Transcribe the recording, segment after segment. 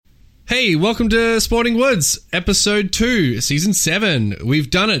Hey, welcome to Sporting Woods, episode 2, season 7. We've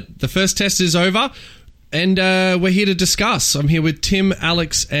done it. The first test is over, and we're here to discuss. I'm here with Tim,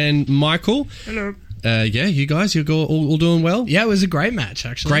 Alex, and Michael. Hello. Yeah, you guys, you're all doing well? Yeah, it was a great match,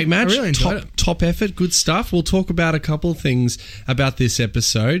 actually. Great match. I really enjoyed it. Top effort. Good stuff. We'll talk about a couple of things about this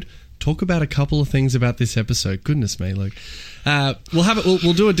episode. Goodness me, Luke.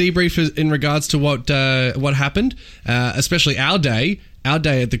 We'll do a debrief in regards to what happened, especially our day at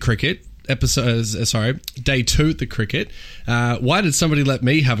the cricket episode. Day 2 at the cricket. Why did somebody let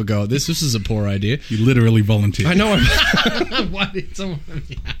me have a go at this? This is a poor idea. You literally volunteered. I know. Why did someone let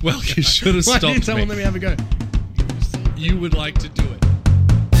me have Well, you should have stopped me. Why did someone let me have a go? You would like to do it.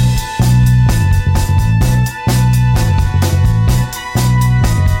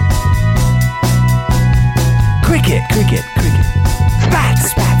 Cricket.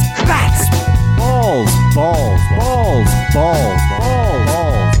 Bats. Balls.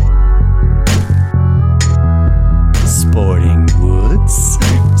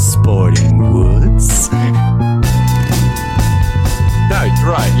 Sporting Woods. No,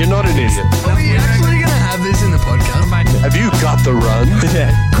 right, you're not an idiot. Are we actually going to have this in the podcast? Have you got the run?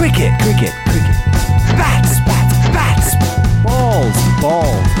 Cricket. Bats. Balls.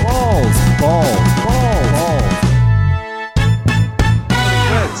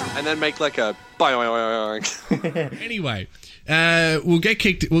 And then make like a boing. Anyway, we'll get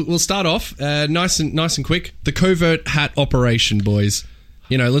kicked. We'll start off nice and quick. The covert hat operation, boys.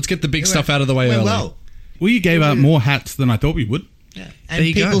 You know, let's get the big stuff out of the way early. Well, You gave out more hats than I thought we would. yeah. There And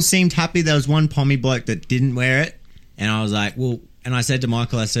you people go. seemed happy. There was one pommy bloke that didn't wear it, and I was like, well. And I said to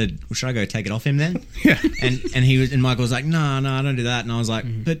Michael, well, should I go take it off him then? Yeah. And Michael was like, no, I don't do that. And I was like,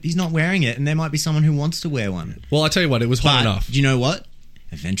 but he's not wearing it, and there might be someone who wants to wear one. Well, I tell you what, it was hot But enough. do you know what?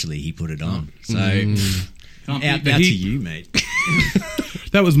 Eventually, he put it on. So Can't out beat the to heat. you, mate.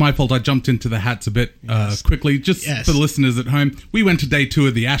 That was my fault. I jumped into the hats a bit quickly. Just Yes. for the listeners at home, we went to day 2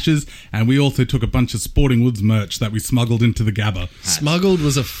 of the Ashes, and we also took a bunch of Sporting Woods merch that we smuggled into the Gabba. Smuggled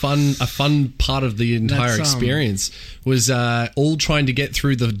was a fun part of the entire That's, experience. Was all trying to get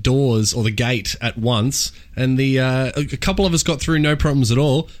through the doors or the gate at once, and a couple of us got through no problems at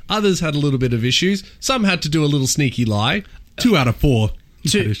all. Others had a little bit of issues. Some had to do a little sneaky lie. 2 out of 4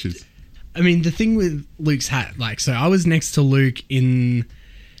 Two- had issues. I mean, the thing with Luke's hat, so I was next to Luke in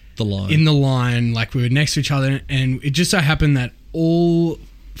The line. the line, we were next to each other, and it just so happened that all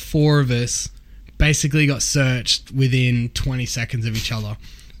 4 of us basically got searched within 20 seconds of each other,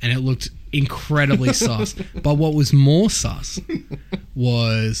 and it looked incredibly sus. But what was more sus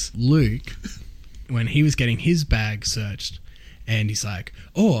was Luke, when he was getting his bag searched, and he's like,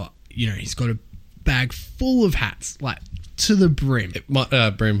 he's got a bag full of hats, to the brim.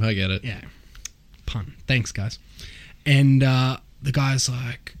 Brim, I get it. Yeah. Pun. Thanks, guys. And the guy's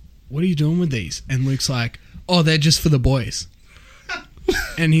like, what are you doing with these? And Luke's like, oh, they're just for the boys.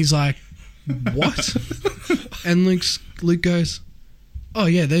 And he's like, what? And Luke goes, oh,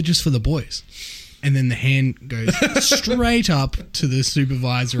 yeah, they're just for the boys. And then the hand goes straight up to the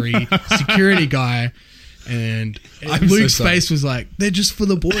supervisory security guy. And I'm Luke's so sorry. face was like, they're just for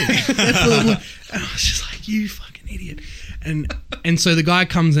the boys. They're for the boys. And I was just like, you fucking idiot. And so the guy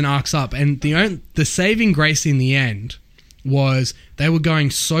comes and arcs up, and the saving grace in the end was they were going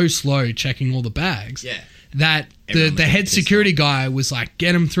so slow checking all the bags that Everyone the was head pissed security off. guy was like,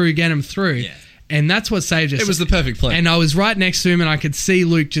 get him through. Yeah. And that's what saved us. It was the perfect plan. And I was right next to him, and I could see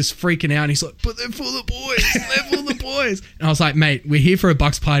Luke just freaking out. And he's like, but they're for the boys. They're for the boys. And I was like, mate, we're here for a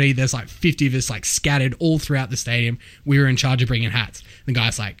Bucks party. There's 50 of us scattered all throughout the stadium. We were in charge of bringing hats. The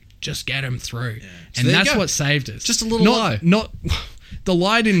guy's like, just get him through. And there you that's go. what saved us. Just a little lie. The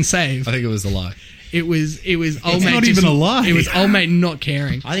lie didn't save. I think it was the lie. It was old mate. not even a lie. It was old mate not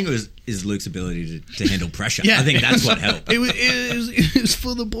caring. I think it is Luke's ability to handle pressure. Yeah. I think that's what helped. It was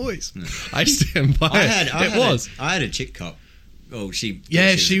for the boys. I stand by it. I had a chick cop. Oh, she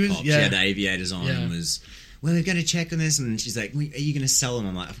She was. a cop. She had the aviators on and was, well, we're going to check on this. And she's like, are you going to sell them?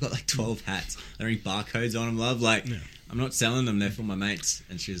 I'm like, I've got 12 hats. Are there any barcodes on them, love? I'm not selling them. They're for my mates.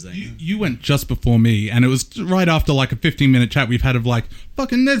 And she was like, You went just before me, and it was right after a 15-minute chat we've had of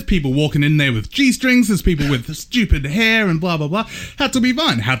fucking there's people walking in there with G-strings, there's people with stupid hair and blah, blah, blah. Hats will be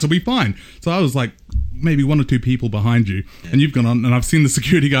fine. So I was maybe 1 or 2 people behind you, and you've gone on, and I've seen the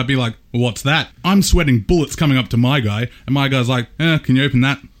security guard be like, well, what's that? I'm sweating bullets coming up to my guy, and my guy's like, can you open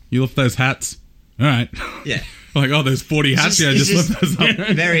that? You lift those hats? All right. yeah. There's 40 hats here, just lift those up.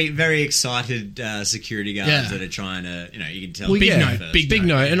 Very, very excited security guards Yeah. that are trying to, you can tell. Well, Big yeah, note, first, big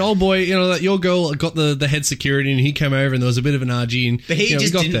note. And old boy, that your girl got the head security, and he came over, and there was a bit of an RG, and But he we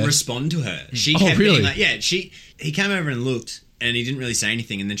just got didn't there. respond to her. She Oh, kept really? being he came over and looked, and he didn't really say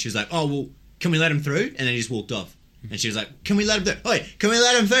anything. And then she was like, "Oh well, can we let him through?" And then he just walked off. And she was like, "Can we let him through? Wait, can we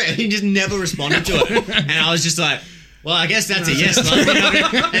let him through?" And he just never responded to it. And I was just like, "Well, I guess that's a yes." Like,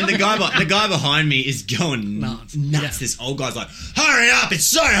 you know? And the guy behind me is going nuts. Yeah. This old guy's like, "Hurry up! It's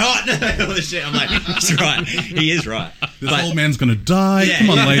so hot!" All this shit. I'm like, "He's right. He is right." This old man's gonna die. Come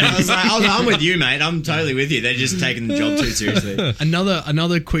on, lady. I was like, "I'm with you, mate. I'm totally with you." They're just taking the job too seriously.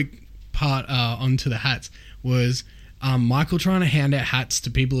 Another quick part onto the hats was Michael trying to hand out hats to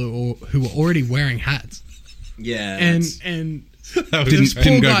people who were already wearing hats. Yeah, And this poor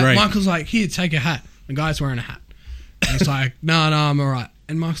didn't go guy, great. Michael's like, "Here, take a hat." The guy's wearing a hat. And he's like, no, I'm all right.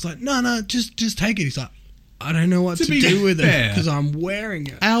 And Michael's like, no, just take it. He's like, I don't know what to be do with it fair, because I'm wearing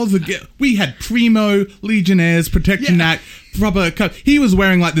it. We had Primo, Legionnaires, Protection Yeah. Act, rubber coat. He was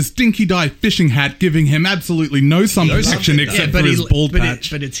wearing like this dinky dye fishing hat, giving him absolutely no sun protection except for his bald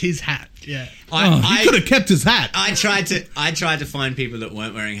patch. But it's his hat. Yeah. He could have kept his hat. I tried to find people that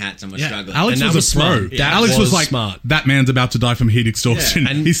weren't wearing hats and were struggling. Alex And that was a was pro. smart. That Alex was was like, smart. that man's about to die from heat exhaustion.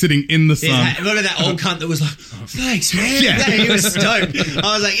 Yeah. And he's sitting in the sun. Look at that old cunt that was like, "Thanks, man." Yeah. He was stoked.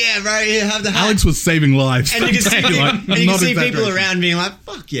 I was like, "Yeah, bro, here, have the hat." Alex was saving lives. and you can see, that day, like, and you not can see people exaggerating. around being like,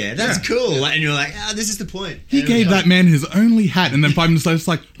 "Fuck yeah, that's cool." Like, and you're like, "This is the point." He And it was gave like- that man his only hat, and then 5 minutes later, it's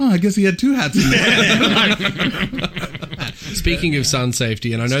like, I guess he had 2 hats in there. Speaking of sun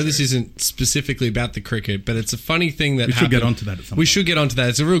safety, and I know this isn't specifically about the cricket, but it's a funny thing that We should happened. get onto that at some We point. should get onto that.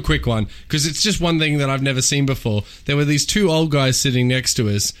 It's a real quick one because it's just one thing that I've never seen before. There were these 2 old guys sitting next to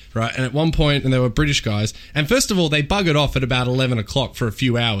us, right? And at one point, and they were British guys. And first of all, they buggered off at about 11 o'clock for a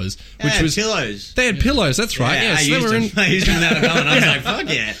few hours, which They was had pillows. They had pillows. That's right. Yeah, Yeah, I so they used were in. them. I used them without a gun. I was like, "Fuck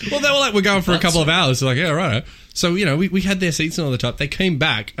yeah." Well, they were like, we're going for a couple of hours. They're like, yeah, right. So, you know, we had their seats and all the time. They came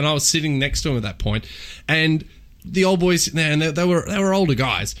back, and I was sitting next to them at that point, and the old boys sitting there, and they were older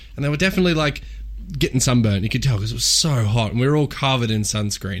guys, and they were definitely like getting sunburned. You could tell because it was so hot, and we were all covered in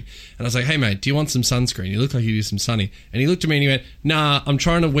sunscreen. And I was like, "Hey, mate, do you want some sunscreen? You look like you do some sunny." And he looked at me and he went, "Nah, I'm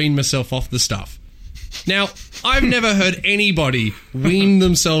trying to wean myself off the stuff." Now, I've never heard anybody wean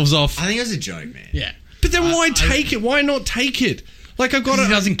themselves off. I think it was a joke, man. Yeah. But then why take it? Why not take it? Like, I've got He to...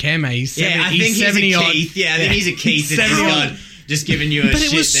 doesn't care, mate. He's 70, Yeah, I think he's 70 a odd. Keith. Yeah, I think he's a Keith. He's That's 70 just, just giving you a But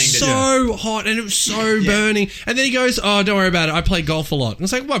shit it was thing to do. so hot and it was so burning. And then he goes, "Oh, don't worry about it. I play golf a lot." And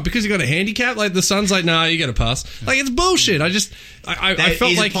it's like, what? Because you got a handicap? Like the son's like, "Nah, you got to pass." Like it's bullshit. I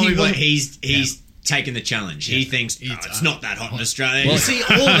felt He's like he wasn't. he's taking the challenge. He thinks it's not that hot in Australia. Well, you see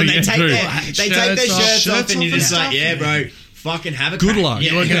all of them. They yeah, take true. their shirts off, and you're and just like, stuff. "Yeah, bro, fucking have a Good crack." luck.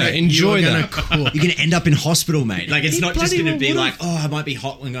 Yeah, You're gonna enjoy You're that. gonna cook. You're gonna end up in hospital, mate. Like it's He not just bloody gonna well be would've. like, "Oh, I might be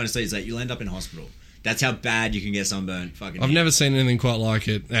hot when going to sleep." It's like you'll end up in hospital. That's how bad you can get sunburn. Fucking. I've never seen anything quite like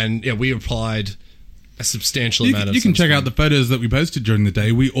it. And yeah, we applied a substantial amount of You can check sunscreen. out the photos that we posted during the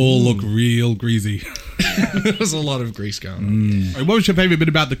day. We all look real greasy. There was a lot of grease going on. Right, what was your favourite bit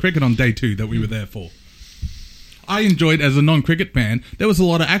about the cricket on day 2 that we were there for? I enjoyed, as a non-cricket fan, there was a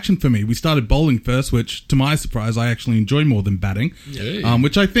lot of action for me. We started bowling first, which, to my surprise, I actually enjoy more than batting, Yeah.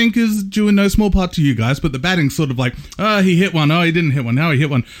 which I think is due in no small part to you guys. But the batting's sort of like, oh, he hit one, oh, he didn't hit one, now he hit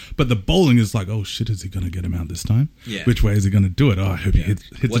one. But the bowling is like, oh, shit, is he going to get him out this time? Yeah. Which way is he going to do it? Oh, I hope he hits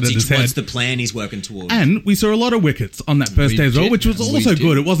it at his head. What's the plan he's working towards? And we saw a lot of wickets on that first We day as well, did. which was We also did.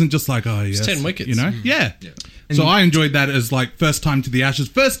 good. It wasn't just like, oh, yes. 10 wickets. You know? Yeah. So I enjoyed that as like first time to the Ashes.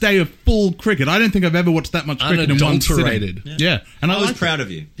 First day of full cricket. I don't think I've ever watched that much cricket in one sitting. Unadulterated. Yeah. And I was liked proud it.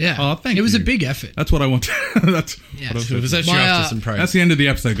 of you. Yeah. Oh, thank It was you. a big effort. That's what I want. That's Yeah. what I was It was saying. actually My, after some praise. That's the end of the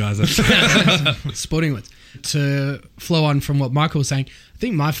episode, guys. That's Sporting wits. To flow on from what Michael was saying, I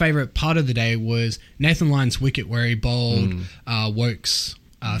think my favourite part of the day was Nathan Lyon's wicket where he bowled Wokes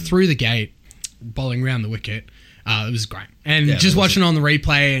through the gate, bowling around the wicket. It was great. And Yeah, just it was watching on the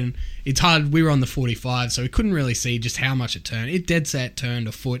replay, and it's hard. We were on the 45, so we couldn't really see just how much it turned. It dead set turned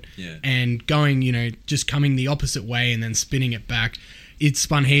a foot, Yeah. and going, just coming the opposite way and then spinning it back. It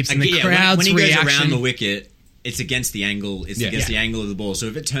spun heaps, and the Yeah, crowd's when he goes reaction. around the wicket, it's against the angle. It's Yeah. against Yeah. the angle of the ball. So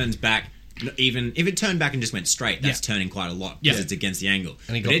if it turns back, even if it turned back and just went straight, that's Yeah. turning quite a lot because Yeah. it's against the angle.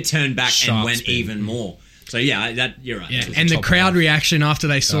 And he But got it turned back and sharp went spin. even more. So yeah, that you're right. Yeah, It was and the top crowd half. reaction after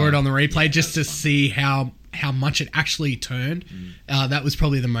they saw it on the replay, just to see how much it actually turned, that was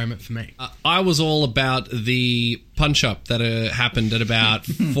probably the moment for me. I was all about the punch-up that happened at about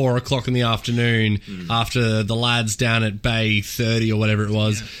 4 o'clock in the afternoon after the lads down at Bay 30 or whatever it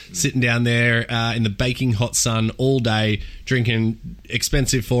was, sitting down there in the baking hot sun all day, drinking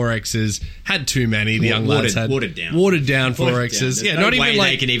expensive 4Xs, had too many, the young lads had. watered down. Watered down Watered 4Xs. down. There's Yeah, no not way even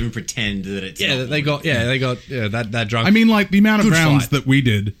like... they can even pretend that it's Yeah, not they got that drunk. I mean, like the amount of Good rounds fight. that we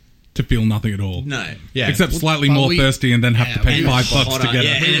did to feel nothing at all. no. yeah. Except slightly But more we- thirsty and then have to pay we- $5 to Hotter, get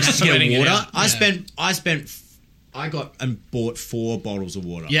yeah, it. and it's just getting sweating it water. out. I spent I got and bought 4 bottles of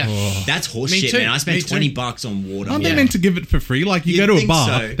water. Yeah. Oh. That's horse Me shit, too. man. I Me spent too. $20 on water. Aren't they meant to give it for free? Like, you You'd go to a think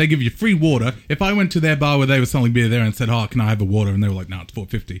bar, so. they give you free water. If I went to their bar where they were selling beer there and said, "Oh, can I have a water?" and they were like, "No, it's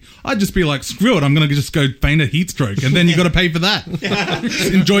 $4.50," I'd just be like, "Screw it, I'm going to just go feign a heat stroke," and then you got to pay for that.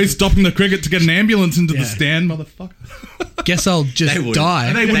 Enjoy stopping the cricket to get an ambulance into the stand, motherfucker. Guess I'll just They wouldn't.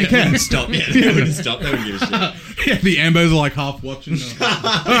 die. They wouldn't care. stop. Yeah, they wouldn't stop. They wouldn't give a shit. Yeah, the ambos are like half watching. All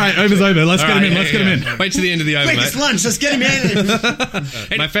right, over's over. Let's get him in. Let's get him in. Wait till the end of the over, Quick, mate. it's lunch. Let's get him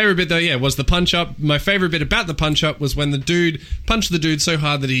in. My favourite bit, though, was the punch-up. My favourite bit about the punch-up was when the dude punched the dude so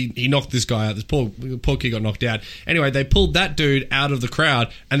hard that he knocked this guy out. This poor kid got knocked out. Anyway, they pulled that dude out of the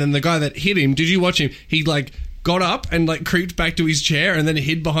crowd, and then the guy that hit him, did you watch him? He, got up and creeped back to his chair and then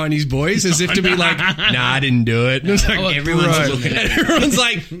hid behind his boys as if to be like, "Nah, I didn't do it." And it was like, Everyone's bro. looking at him. Everyone's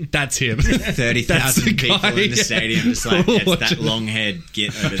like, "That's him." 30,000 people guy. in the stadium just like, it's that Watching. long-haired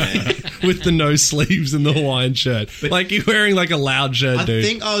git over there. With the no sleeves and the Hawaiian shirt, you're wearing a loud shirt, I dude.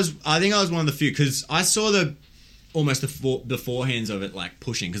 think I was one of the few because I saw the forehands of it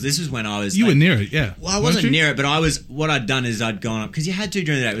pushing because this is when I was You were near it, yeah. Well, I Weren't wasn't you? near it, but what I'd done is I'd gone up because you had to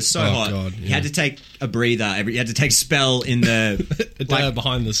during the day. It was so Oh, hot. God, You yeah. had to take a breather. You had to take a spell in the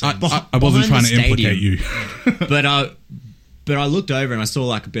Behind the scenes. I wasn't trying behind to the implicate stadium. you. but I looked over and I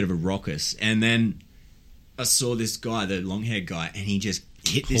saw a bit of a raucous, and then I saw this guy, the long-haired guy, and he just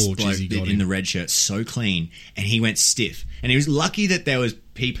hit this Oh, bloke jeez, he got in him. the red shirt so clean, and he went stiff. And he was lucky that there was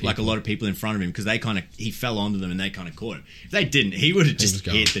people. A lot of people in front of him because he fell onto them and they kind of caught him. If they didn't, he would have was just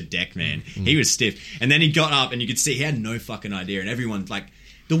gone. hit the deck, man. He was stiff, and then he got up and you could see he had no fucking idea. And everyone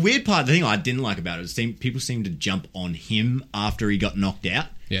the weird part, the thing I didn't like about it was people seemed to jump on him after he got knocked out.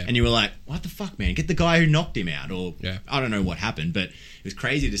 Yeah. And you were like, what the fuck, man? Get the guy who knocked him out. Or Yeah. I don't know what happened, but it was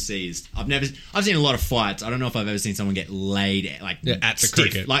crazy to see. I've seen a lot of fights. I don't know if I've ever seen someone get laid at the stiff.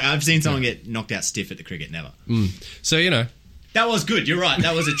 cricket. I've seen someone get knocked out stiff at the cricket. Never. So That was good. You're right.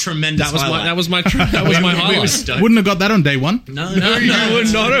 That was a tremendous. highlight. that was my highlight. stoked. Wouldn't have got that on day one. No, You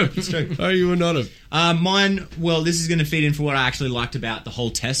would not have. Oh, you would not have. Mine. Well, this is going to feed in for what I actually liked about the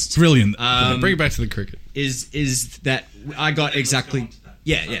whole test. Brilliant. Bring it back to the cricket. Is that I got exactly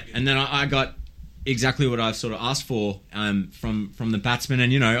and then I got exactly what I've sort of asked for from the batsman,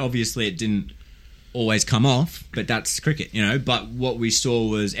 and obviously it didn't always come off, but that's cricket, but what we saw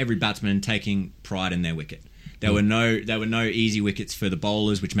was every batsman taking pride in their wicket. There were no easy wickets for the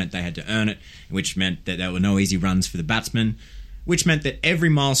bowlers, which meant they had to earn it, which meant that there were no easy runs for the batsmen, which meant that every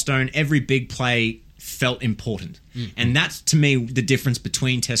milestone, every big play felt important. And that's, to me, the difference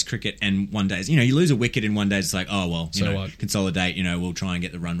between Test cricket and one days. You lose a wicket in one day, it's like, oh, well, So what? consolidate, we'll try and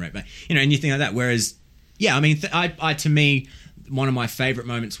get the run rate back. And you think like that. Whereas, to me, one of my favourite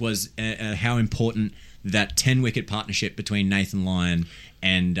moments was how important that 10-wicket partnership between Nathan Lyon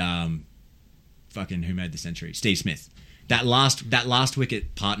and who made the century? Steve Smith. That last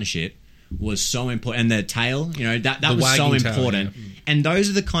wicket partnership was so important. And the tail, that The was so wagging tail, important. yeah. And those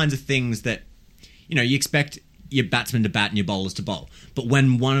are the kinds of things that, you expect your batsmen to bat and your bowlers to bowl. But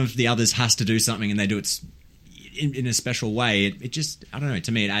when one of the others has to do something and they do it in a special way, it just, I don't know,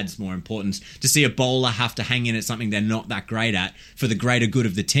 to me it adds more importance. To see a bowler have to hang in at something they're not that great at for the greater good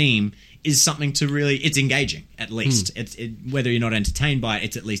of the team is something to really, it's engaging, at least. Whether you're not entertained by it,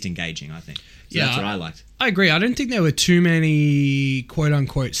 it's at least engaging, I think. So that's what I liked. I agree. I don't think there were too many quote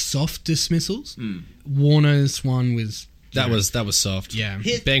unquote soft dismissals. Warner's one was That was soft. Yeah.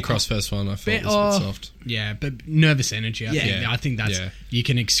 Bancroft's first one I thought was a bit soft. Yeah, but nervous energy. I think that's Yeah. you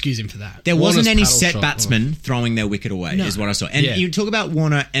can excuse him for that. There Warner's wasn't any paddle set shot, batsman throwing their wicket away, is what I saw. And Yeah. you talk about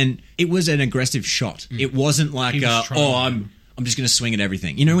Warner, and it was an aggressive shot. It wasn't like, He was trying. I'm just going to swing at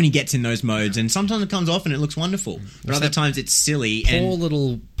everything. When he gets in those modes, and sometimes it comes off and it looks wonderful, but other times it's silly. Poor And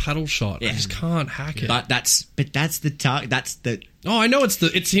little paddle shot. I Yeah. just can't hack it. but that's the target. That's the Oh, I know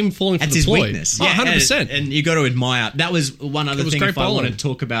it's him falling for That's the his ploy. weakness. Oh, 100%. And you got to admire. That was one other It was thing. great If I bowling. want to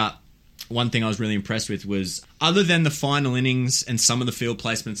talk about, one thing I was really impressed with was, other than the final innings and some of the field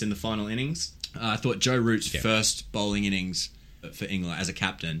placements in the final innings, I thought Joe Root's first bowling innings for England as a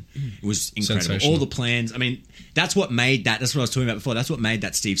captain was incredible. Sensational. All the plans. I mean, that's what made that. That's what I was talking about before. That's what made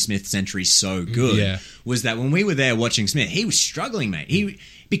that Steve Smith century so good. Yeah. Was that when we were there watching Smith, he was struggling, mate.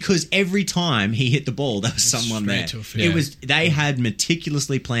 Because every time he hit the ball, there was someone straight there. to a field. It was they had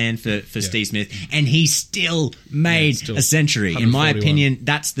meticulously planned for Steve Smith, and he still made still a century. In my 141. opinion,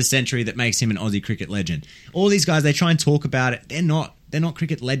 that's the century that makes him an Aussie cricket legend. All these guys, they try and talk about it. They're not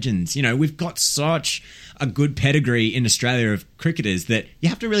cricket legends. We've got such a good pedigree in Australia of cricketers that you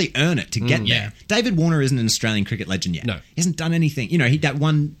have to really earn it to get there. David Warner isn't an Australian cricket legend yet. No. He hasn't done anything. That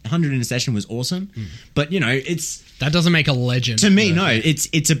 100 in a session was awesome, but it's That doesn't make a legend. to me, no.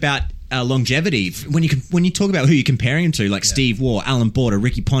 It's about longevity. When you talk about who you're comparing him to, like Steve Waugh, Alan Border,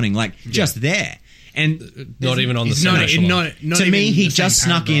 Ricky Ponting, like just there. And Not even on the He's same not echelon. not to even me, he the same just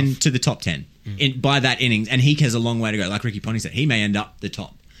snuck paragraph. into the top 10 by that innings, and he has a long way to go. Like Ricky Ponting said, he may end up the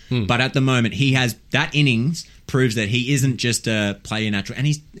top. But at the moment, he has that innings proves that he isn't just a player natural, and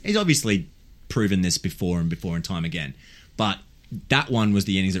he's obviously proven this before and time again. But that one was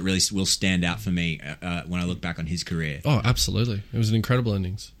the innings that really will stand out for me when I look back on his career. Oh, absolutely. It was an incredible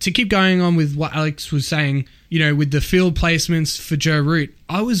innings. To keep going on with what Alex was saying, you know, with the field placements for Joe Root,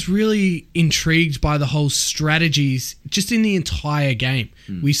 I was really intrigued by the whole strategies just in the entire game.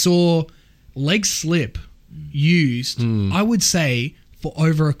 We saw leg slip used, I would say, for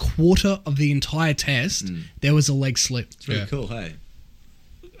over a quarter of the entire test, there was a leg slip. It's really Yeah. cool, hey?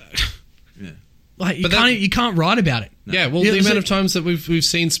 Like you But can't that- you can't write about it. Yeah, well, Yeah, the was amount it- of times that we've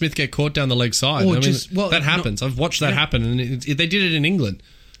seen Smith get caught down the leg side, Or I mean, just- well, that happens. I've watched that yeah. happen, and they did it in England.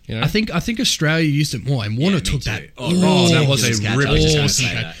 You know, I think Australia used it more, and Warner me took too. that. Oh, that was ridiculous a catch. rip- I was just gonna awesome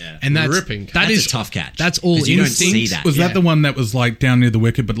say catch. that, yeah. And Ripping. That's a tough catch. That's all 'Cause you don't instinct. see that. Was Yeah. that the one that was like down near the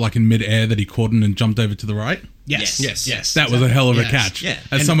wicket, but like in midair that he caught and jumped over to the right? Yes, Yes. That was a hell of a Yes. catch. Yeah.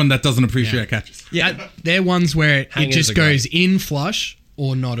 As And- someone that doesn't appreciate catches. Yeah. They're ones where it Hangers just are great. goes in flush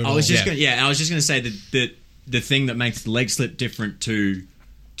or not at all. I was just Yeah. I was just going to say that the thing that makes the leg slip different to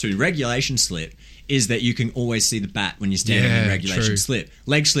regulation slip is that you can always see the bat when you're standing in Yeah, regulation true. slip.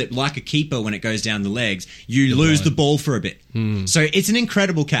 Leg slip, like a keeper when it goes down the legs, you lose blind. the ball for a bit. So it's an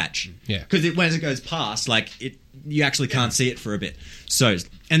incredible catch. Yeah. Because when it goes past, like you actually can't see it for a bit. So,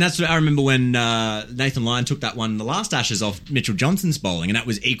 and that's what I remember when Nathan Lyon took that one, the last Ashes off Mitchell Johnson's bowling, and that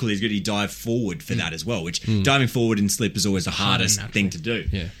was equally as good. He dived forward for that as well, which diving forward in slip is always the hardest natural. thing to do.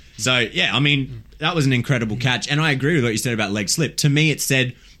 Yeah. So, yeah, I mean, that was an incredible catch. And I agree with what you said about leg slip. To me, it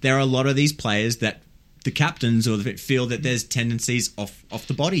said there are a lot of these players that the captains or the feel that there's tendencies off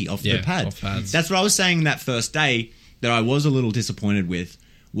the body, off Yeah, the pad. off pads. That's what I was saying that first day that I was a little disappointed with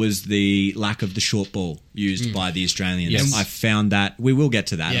was the lack of the short ball used by the Australians. Yes. I found that. We will get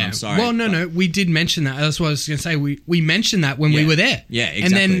to that. Yeah. I'm sorry. Well, but- no, we did mention that. That's what I was going to say. We mentioned that when we Yeah. were there. Yeah,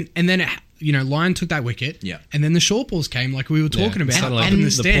 And then you know, Lyon took that wicket. Yeah. And then the short balls came, like we were talking about, suddenly up in the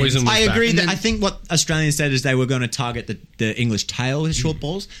the stands. poison was I agree back. that I think what Australians said is they were going to target the English tail with short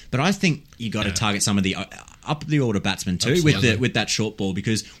balls, but I think you got to target some of the up the order batsmen too Absolutely. with that short ball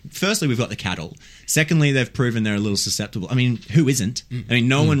because firstly we've got the cattle, secondly they've proven they're a little susceptible. I mean, who isn't? I mean,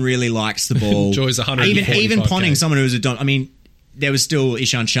 no one really likes the ball. Joy's 145K. even Ponting, someone who was a don. I mean, there was still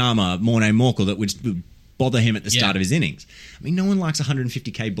Ishan Sharma, Morne Morkel that would bother him at the start Yeah. of his innings. I mean, no one likes a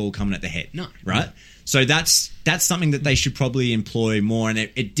 150k ball coming at the head. No. Right? So that's something that they should probably employ more. And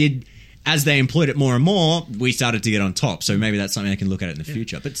it did, as they employed it more and more, we started to get on top. So maybe that's something they can look at in the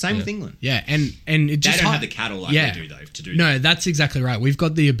future. But same with England. Yeah, and it They just don't have the cattle like they do, though, to do No, that. that's exactly right. We've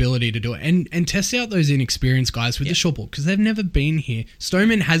got the ability to do it and test out those inexperienced guys with the short ball because they've never been here.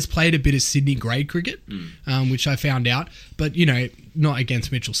 Stoneman has played a bit of Sydney grade cricket, which I found out, but you know, not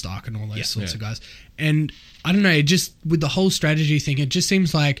against Mitchell Stark and all those sorts of guys. And I don't know, it just with the whole strategy thing, it just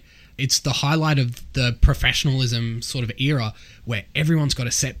seems like it's the highlight of the professionalism sort of era where everyone's got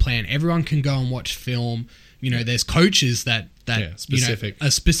a set plan. Everyone can go and watch film. You know, there's coaches that specific. you know,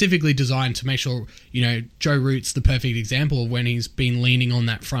 are specifically designed to make sure, you know, Joe Root's the perfect example of when he's been leaning on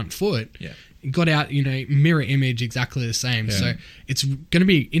that front foot. Yeah. He got out, you know, mirror image exactly the same. So it's going to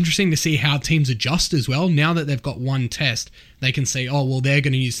be interesting to see how teams adjust as well. Now that they've got one test, they can say, oh, well, they're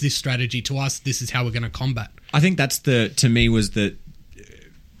going to use this strategy to us. This is how we're going to combat. I think that's to me was the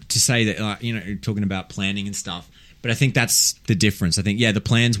to say that you know, you're talking about planning and stuff, but I think that's the difference. I think the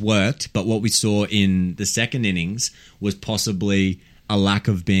plans worked, but what we saw in the second innings was possibly a lack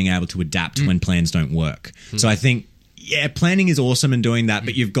of being able to adapt when plans don't work. So I think planning is awesome in doing that,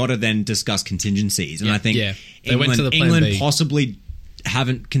 but you've got to then discuss contingencies. And I think They went to the plan England B. possibly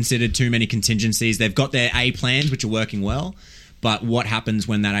haven't considered too many contingencies. They've got their A plans, which are working well. But what happens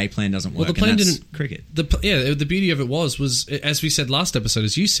when that A plan doesn't work? Well, the plan and that's didn't. cricket. The beauty of it was as we said last episode,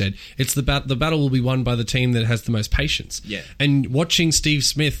 as you said, it's the battle will be won by the team that has the most patience. Yeah. And watching Steve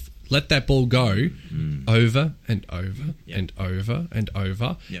Smith let that ball go over and over and over and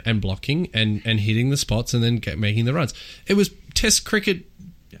over Yep. and blocking and hitting the spots and then making the runs. It was Test cricket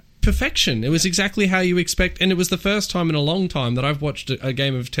perfection. It was exactly how you expect, and it was the first time in a long time that I've watched a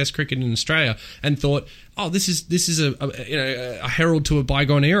game of Test cricket in Australia and thought, oh, this is a herald to a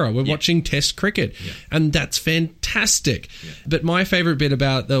bygone era. We're watching Test cricket, and that's fantastic. But my favourite bit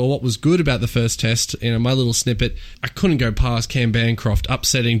about, or what was good about the first Test, my little snippet, I couldn't go past Cam Bancroft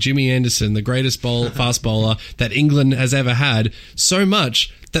upsetting Jimmy Anderson, the greatest fast bowler that England has ever had, so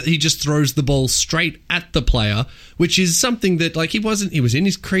much that he just throws the ball straight at the player, which is something that, like, he was in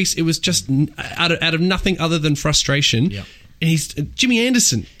his crease. It was just out of nothing other than frustration. Yeah. And he's Jimmy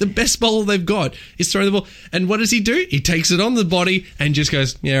Anderson, the best bowler they've got, is throwing the ball. And what does he do? He takes it on the body and just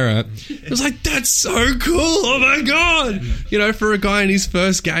goes, yeah, right. It was like, that's so cool. Oh my God. For a guy in his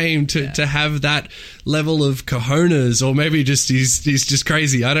first game to have that level of cojones, or maybe just he's just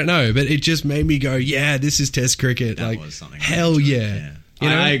crazy. I don't know. But it just made me go, yeah, this is Test cricket. That like, was something. hell yeah.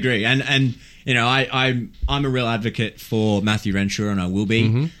 I agree. And I'm a real advocate for Matthew Renshaw, and I will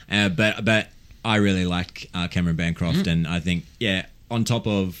be. But I really like Cameron Bancroft, and I think, on top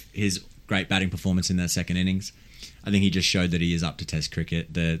of his great batting performance in that second innings, I think he just showed that he is up to Test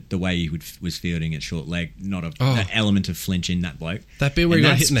cricket. The way he was fielding at short leg, not an element of flinch in that bloke. That bit where he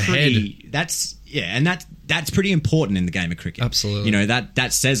got hit in the head. That's pretty important in the game of cricket. Absolutely.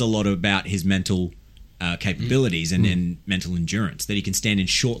 That says a lot about his mental capabilities and mental endurance, that he can stand in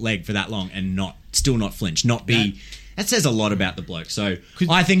short leg for that long and still not flinch, that says a lot about the bloke. So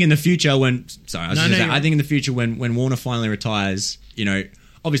I think in the future I think in the future when Warner finally retires,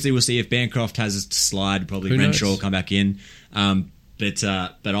 obviously we'll see if Bancroft has a slide, probably Renshaw will come back in. But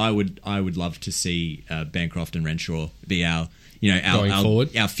I would love to see Bancroft and Renshaw be our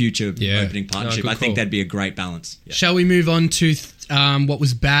future opening partnership. I think that'd be a great balance. Yeah. Shall we move on to what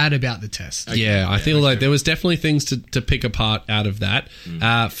was bad about the Test? Okay. I feel like there was definitely things to pick apart out of that.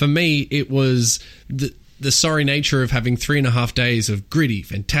 For me, it was the sorry nature of having 3.5 days of gritty,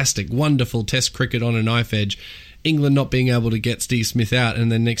 fantastic, wonderful Test cricket on a knife edge. England not being able to get Steve Smith out,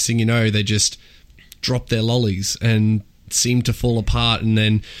 and then next thing you know, they just drop their lollies and seem to fall apart, and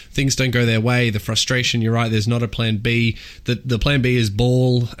then things don't go their way. The frustration, you're right, there's not a plan B. The plan B is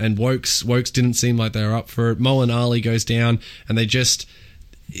Ball and Wokes. Wokes didn't seem like they were up for it. Mo and Ali goes down, and it just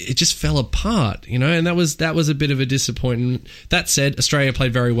fell apart, and that was a bit of a disappointment. That said, Australia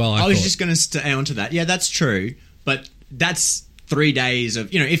played very well, I was just going to stay on to that. Yeah, that's true, but that's 3 days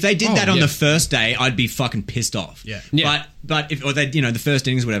of, if they did that on the first day, I'd be fucking pissed off. Yeah. But if, or they, the first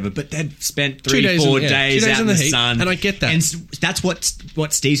innings, whatever, but they'd spent 2 days 4 days out in the heat, sun, and I get that. And that's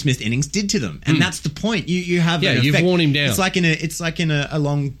what Steve Smith innings did to them, and that's the point. You have you've worn him down. It's like in a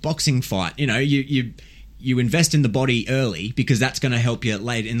long boxing fight. You invest in the body early because that's going to help you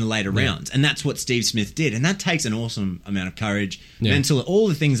in the later rounds, and that's what Steve Smith did, and that takes an awesome amount of courage, mental, all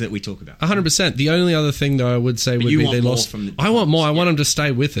the things that we talk about. 100%. The only other thing that I would say would be they lost. I want more. I want them to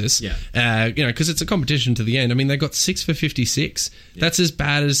stay with us. Because it's a competition to the end. I mean, they got 6 for 56. That's as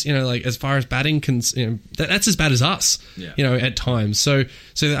bad as as far as batting that's as bad as us. At times. So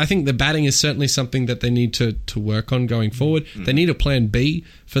I think the batting is certainly something that they need to work on going forward. They need a plan B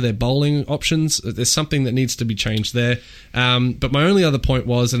for their bowling options. There's something that needs to be changed there. But my only other point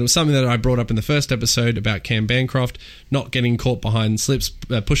was, and it was something that I brought up in the first episode about Cam Bancroft not getting caught behind slips,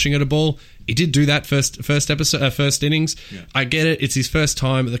 pushing at a ball. He did do that first innings. I get it. It's his first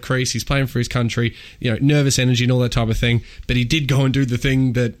time at the crease. He's playing for his country. Nervous energy and all that type of thing. But he did go and do the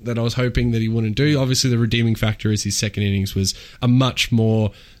thing that I was hoping that he wouldn't do. Obviously, the redeeming factor is his second innings was a much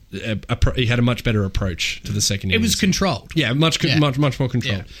more. He had a much better approach to the second innings. It was controlled. Yeah, much more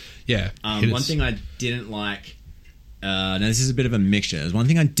controlled. Yeah. One thing I didn't like. Now this is a bit of a mixture. There's one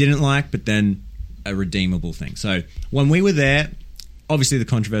thing I didn't like, but then a redeemable thing. So when we were there, obviously the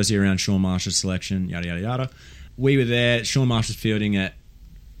controversy around Sean Marsh's selection, yada yada yada. We were there. Sean Marsh was fielding at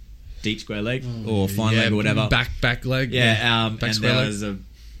deep square leg or fine leg or whatever. Back leg. Yeah. Back and square there leg. was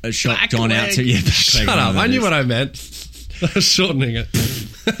a shot Back gone out leg. to back leg. Shut up! I knew what I meant. I was shortening it.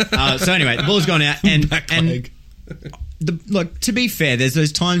 So anyway, the ball's gone out, and Back and leg. look, to be fair, there's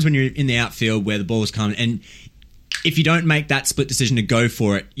those times when you're in the outfield where the ball's coming, and if you don't make that split decision to go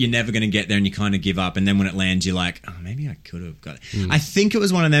for it, you're never going to get there, and you kind of give up. And then when it lands, you're like, oh, maybe I could have got it. I think it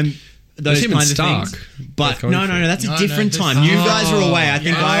was one of them. Those him and kinds of Stark things. But both no, going for it. that's a No, different no, time. You guys were away. I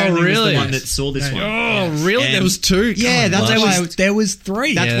think I only was really? the one that saw this one. Oh, really? And- there was 2? Yeah, God, that's why. There was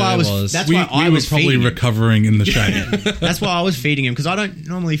 3. That's Yeah, why I there was. was. That's we why I were was probably feeding him. recovering in the shade. That's why I was feeding him, because I don't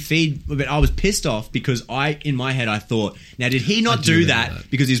normally feed. But I was pissed off because in my head, I thought, now did he not do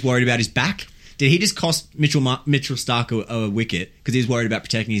that because he's worried about his back? Did he just cost Mitchell Stark a wicket because he's worried about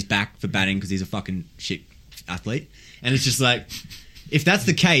protecting his back for batting because he's a fucking shit athlete? And it's just like, if that's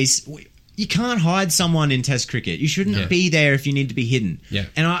the case, you can't hide someone in Test cricket. You shouldn't be there if you need to be hidden. Yeah.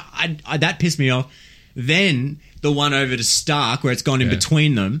 And I that pissed me off. then the one over to Stark where it's gone in Yeah.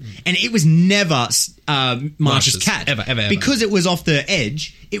 between them, and it was never Marsh's catch. Ever. Because it was off the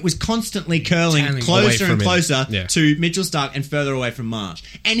edge, it was constantly curling Away closer from and him. closer Yeah. to Mitchell Stark and further away from Marsh.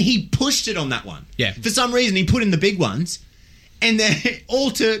 And he pushed it on that one. Yeah. For some reason, he put in the big ones, and they're all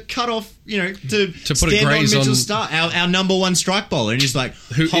to cut off, to put a stand on graze Mitchell on- Stark, our number one strike bowler. And he's like,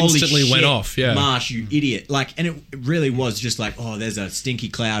 Who holy instantly shit, went off, yeah. Marsh, you idiot. And it really was just like, oh, there's a stinky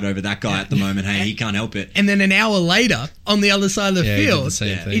cloud over that guy at the moment. Hey, he can't help it. And then an hour later, on the other side of the Yeah, he did field, the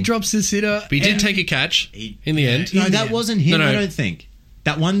same thing. he drops the sitter. But he did and- take a catch He- in the end. No, In the that end. wasn't him. No. I don't think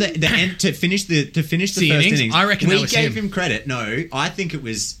that one. The end to finish the first innings? innings. I reckon we that was gave him. him credit. No, I think it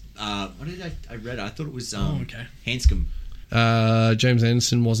was. What did I read? I thought it was. okay. Hanscom. James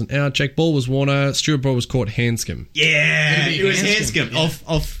Anderson wasn't out. Jake Ball was Warner. Stuart Broad was caught Hanscom. Yeah, Maybe it was Hanscom,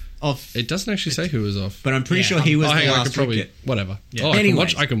 Hanscom. Off. It doesn't actually say who was off. But I'm pretty Yeah, sure he was Oh, the hang on, I last could probably wicket. whatever. Yeah. Oh,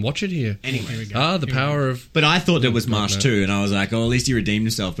 Anyways. I can watch it here. Anyway, The power of but I thought there was God, Marsh no. too, and I was like, oh, at least he redeemed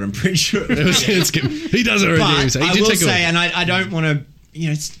himself. But I'm pretty sure it was Hanscom. He does it already. But He I did will take say, a and I don't want to,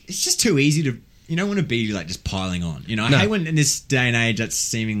 it's just too easy to, you don't want to be like just piling on. I No. hate when in this day and age that's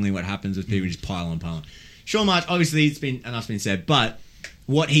seemingly what happens with people just pile on. Sean Marsh, obviously, enough's been said, but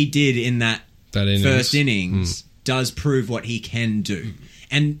what he did in that innings. first innings does prove what he can do,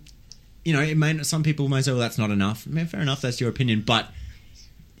 and some people may say, well, that's not enough. I mean, fair enough, that's your opinion, but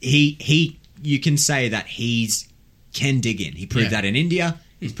you can say that can dig in. He proved that in India.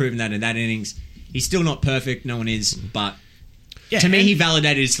 He's proven that in that innings. He's still not perfect. No one is, but to me, he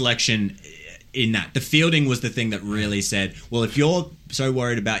validated his selection in that. The fielding was the thing that really said, well, if you're so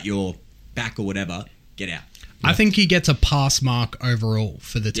worried about your back or whatever, get out. I think he gets a pass mark overall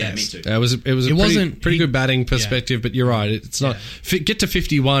for the Yeah, me test. too. It was a wasn't- pretty he- good batting perspective, but you're right. It's not get to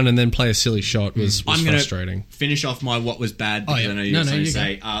 51 and then play a silly shot was I'm going frustrating. to finish off my what was bad because yeah. I know you No, were no, going to you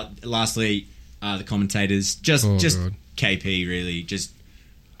say. Lastly, the commentators just God. KP really just.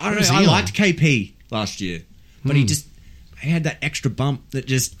 I don't was know. he I on? liked KP last year, but he had that extra bump that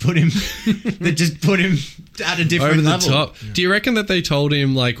just put him at a different Over the level. top. Do you reckon that they told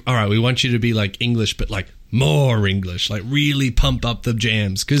him like, all right, we want you to be like English, but like more English, like really pump up the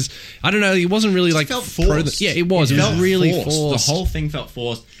jams? Because I don't know, he wasn't really like Felt forced. yeah, it was. It was felt really forced. The whole thing felt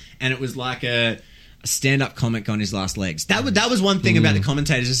forced, and it was like a stand-up comic on his last legs. That was one thing about the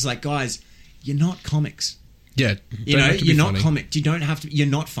commentators. It's like, guys, you're not comics. Yeah, You're not comic. You don't have to. You're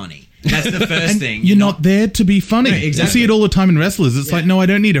not funny. That's the first thing. You're not there to be funny. No, exactly. I see it all the time in wrestlers. It's like, no, I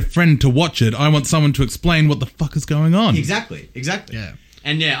don't need a friend to watch it. I want someone to explain what the fuck is going on. Exactly. Yeah.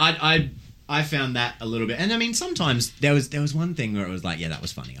 And I found that a little bit. And I mean, sometimes there was one thing where it was like, yeah, that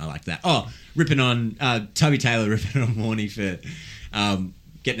was funny. I liked that. Oh, ripping on Tubby Taylor ripping on Warney for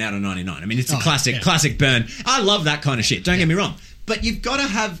getting out on 99. I mean, it's a classic burn. I love that kind of shit. Don't get me wrong. But you've got to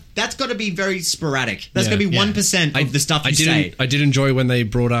have, that's got to be very sporadic. That's got to be 1% of the stuff you say. I did enjoy when they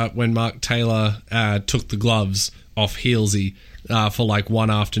brought up when Mark Taylor took the gloves off Healsey for like one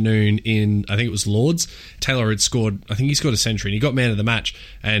afternoon in, I think it was Lords. Taylor had scored, I think he scored a century and he got man of the match.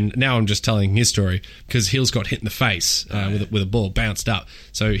 And now I'm just telling his story because Heels got hit in the face with a ball, bounced up.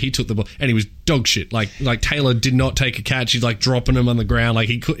 So he took the ball and he was dog shit. Like Taylor did not take a catch. He's like dropping him on the ground. Like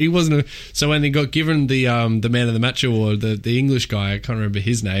he wasn't. So when they got given the man of the match award, the English guy, I can't remember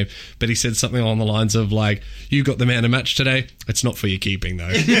his name, but he said something along the lines of like, "You got the man of the match today. It's not for your keeping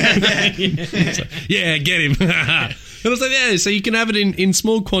though." So, yeah, get him. And I was like, yeah, so you can have it in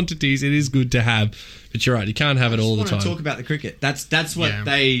small quantities. It is good to have, but you're right, you can't have it all the I just want time. to talk about the cricket. That's what Yeah.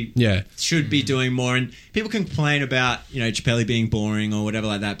 they Yeah. should be doing more. And people can complain about Chappelli being boring or whatever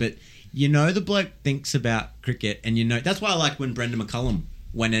like that, but the bloke thinks about cricket, and that's why I like when Brendan McCullum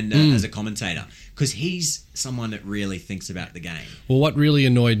went in as a commentator, because he's someone that really thinks about the game. Well, what really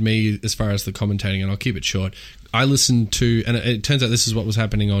annoyed me as far as the commentating, and I'll keep it short, I listened to, and it turns out this is what was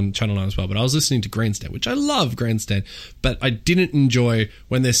happening on Channel 9 as well, but I was listening to Grandstand, which I love Grandstand, but I didn't enjoy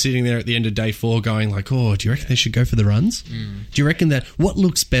when they're sitting there at the end of day 4 going like, oh, do you reckon they should go for the runs? Do you reckon that, what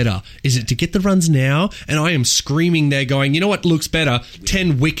looks better? Is it to get the runs now? And I am screaming there going, you know what looks better?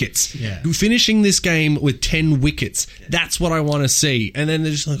 10 wickets. Yeah. Finishing this game with 10 wickets. That's what I want to see. And then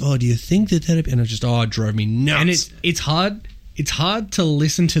they're just like, oh, do you think that that'd be, and it just, it drove me nuts. And it's hard to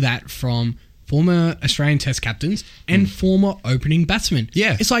listen to that from former Australian Test captains and former opening batsmen.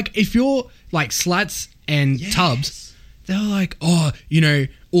 Yeah. It's like if you're like Slats and Tubbs, they're like, oh,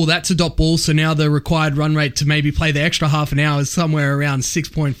 that's a dot ball, so now the required run rate to maybe play the extra half an hour is somewhere around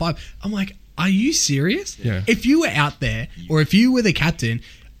 6.5. I'm like, are you serious? Yeah. If you were out there or if you were the captain,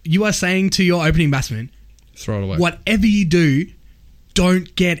 you are saying to your opening batsman, Throw it away. whatever you do,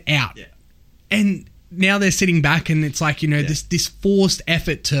 don't get out. Yeah. And now they're sitting back and it's like, this forced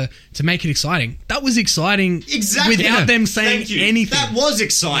effort to make it exciting. That was exciting Exactly. without them saying Thank you. anything. That was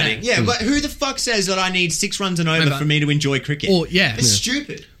exciting. Yeah, but who the fuck says that I need 6 runs and over Remember- for me to enjoy cricket? Or, yeah. It's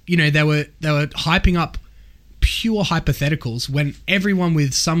stupid. They were hyping up pure hypotheticals when everyone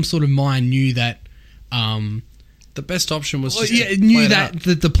with some sort of mind knew that The best option was just knew that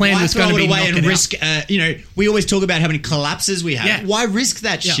the plan Why was throw going to it be away knock and it risk? We always talk about how many collapses we have. Yeah. Why risk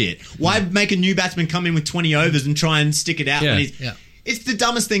that Yeah. shit? Why make a new batsman come in with 20 overs and try and stick it out? Yeah. When he's, Yeah. It's the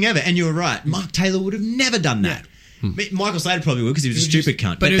dumbest thing ever. And you were right. Mark Taylor would have never done that. Michael Slater probably would because he was a stupid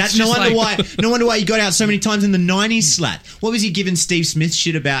cunt. but But it's that's no just wonder like- why. No wonder why he got out so many times in the 90s. Slat. What was he giving Steve Smith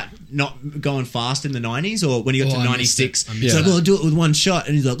shit about not going fast in the 90s or when he got Oh, to I missed 96? it. I He's missed like, that. "Oh, I'll do it with one shot,"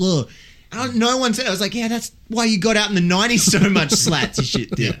 and he's like, "Oh." No one said it. I was like, yeah, that's why you got out in the 90s so much, Slats, you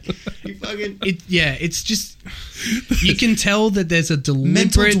shit, dude. You fucking it's just you can tell that there's a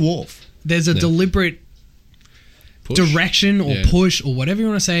mental deliberate dwarf. deliberate Push. direction or Yeah. push or whatever you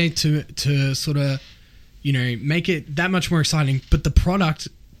want to say to sort of make it that much more exciting. But the product,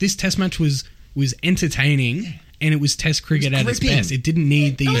 this test match was entertaining and it was test cricket at its gripping. best. It didn't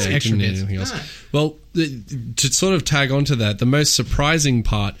need these Yeah, it extra didn't need bits. anything else. No. Well, to sort of tag onto that, the most surprising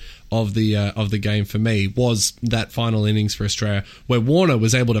part of the game for me was that final innings for Australia, where Warner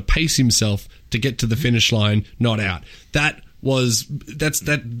was able to pace himself to get to the finish line, not out. That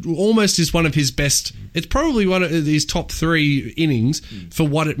almost is one of his best. It's probably one of his top 3 innings for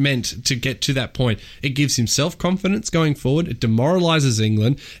what it meant to get to that point. It gives him self confidence going forward. It demoralizes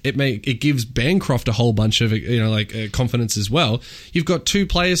England. It gives Bancroft a whole bunch of confidence as well. You've got 2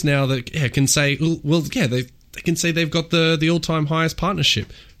 players now that can say, well, yeah, they can say they've got the all time highest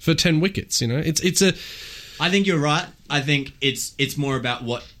partnership for 10 wickets. It's a. I think you're right. I think it's more about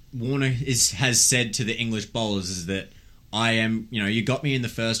what Warner has said to the English bowlers is that I am, you got me in the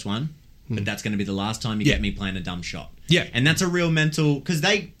first one, but that's going to be the last time you get me playing a dumb shot. Yeah. And that's a real mental, because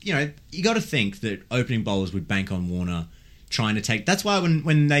they, you got to think that opening bowlers would bank on Warner trying to take, that's why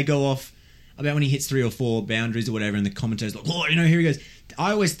when they go off about when he hits 3 or 4 boundaries or whatever and the commentator's like, oh, here he goes.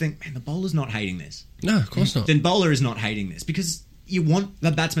 I always think, man, the bowler's not hating this. No, of course not. The bowler is not hating this because you want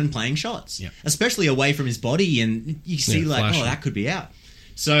the batsman playing shots, especially away from his body, and you see flashing. that could be out.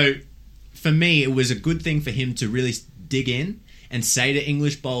 So for me, it was a good thing for him to really dig in and say to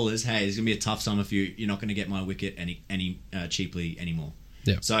English bowlers, "Hey, it's going to be a tough summer for you. You're not going to get my wicket any cheaply anymore."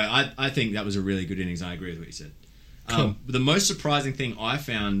 Yeah. So I think that was a really good innings. I agree with what you said. Cool. The most surprising thing I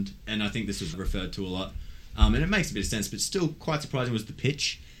found, and I think this was referred to a lot, and it makes a bit of sense, but still quite surprising, was the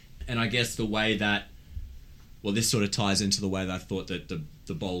pitch, and I guess the way that. Well, this sort of ties into the way that I thought that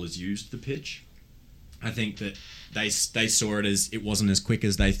the bowlers used the pitch. I think that they saw it as it wasn't as quick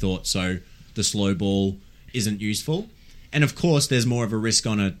as they thought, so the slow ball isn't useful. And of course, there's more of a risk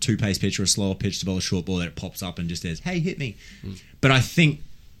on a 2-pace pitch or a slower pitch to bowl a short ball that it pops up and just says, "Hey, hit me." But I think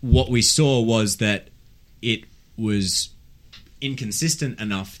what we saw was that it was inconsistent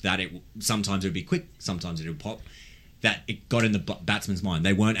enough that sometimes it would be quick, sometimes it would pop. That it got in the batsman's mind.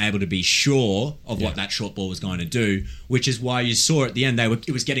 They weren't able to be sure of what that short ball was going to do, which is why you saw at the end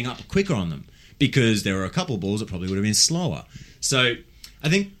it was getting up quicker on them because there were a couple of balls that probably would have been slower. So I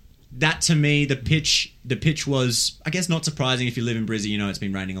think that to me, the pitch was, I guess, not surprising if you live in Brizzy. It's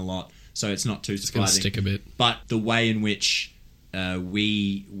been raining a lot, so it's not too surprising. It's going to stick a bit. But the way in which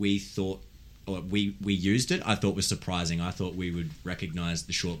we thought or we used it, I thought was surprising. I thought we would recognise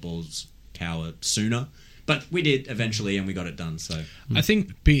the short ball's power sooner. But we did eventually, and we got it done. So I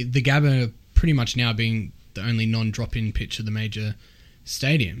think the Gabba pretty much now being the only non-drop-in pitch of the major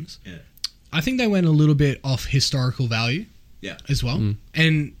stadiums, I think they went a little bit off historical value as well.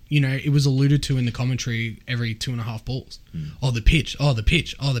 And, it was alluded to in the commentary every 2.5 balls. Oh, the pitch. Oh, the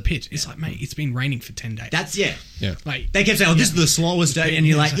pitch. Oh, the pitch. It's like, mate, it's been raining for 10 days. that's Like, They kept saying, "Oh, this is the slowest day," and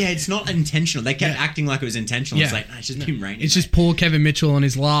you're like, "Yeah, it's not intentional." They kept acting like it was intentional. It's like, no, it's just been raining. it's just poor Kevin Mitchell on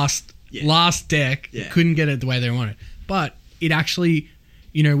his last deck. Yeah. Couldn't get it the way they wanted. But it actually,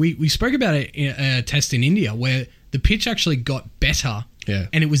 we spoke about it in a test in India where the pitch actually got better. Yeah.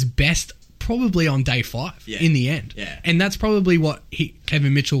 And it was best probably on day 5 in the end. Yeah. And that's probably what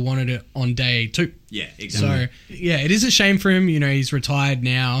Kevin Mitchell wanted it on day 2. Yeah, exactly. So, it is a shame for him. He's retired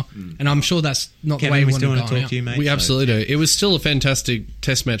now. And I'm sure that's not the way Kevin, he we wanted still to want to go talk out. to you, mate. We So- absolutely do. It was still a fantastic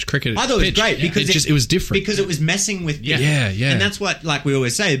test match cricket. I thought it was pitch. great because it was different. because it was messing with Yeah. And that's what, like we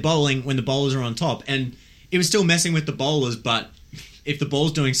always say, bowling when the bowlers are on top, and it was still messing with the bowlers. But if the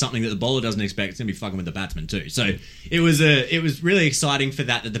ball's doing something that the bowler doesn't expect, it's gonna be fucking with the batsman too. So it was really exciting for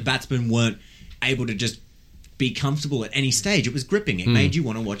that the batsmen weren't able to just be comfortable at any stage. It was gripping. It made you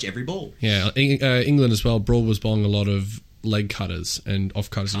want to watch every ball. Yeah, England as well. Broad was bowling a lot of leg cutters and off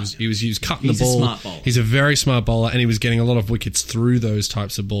cutters. He was cutting He's the a ball. smart bowler. He's a very smart bowler, and he was getting a lot of wickets through those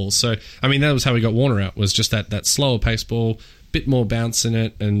types of balls. So, I mean, that was how we got Warner out, was just that slower pace ball, bit more bounce in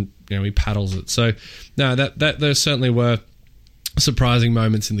it, and he paddles it. So, no, that there certainly were surprising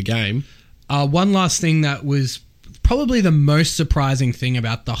moments in the game. One last thing that was probably the most surprising thing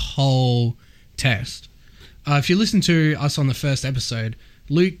about the whole test. If you listen to us on the first episode,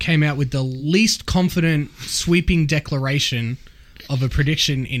 Luke came out with the least confident sweeping declaration of a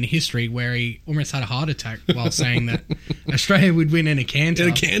prediction in history, where he almost had a heart attack while saying that Australia would win in a canter. In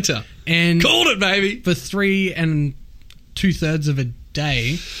a canter. And Called it, baby. for 3 2/3 of a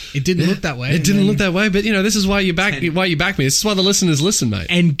day, it didn't look that way. It And didn't then- look that way, but this is why you back me. This is why the listeners listen, mate.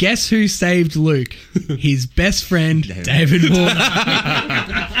 And guess who saved Luke? His best friend, David Warner.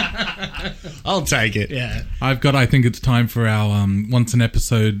 I'll take it. Yeah. I think it's time for our once an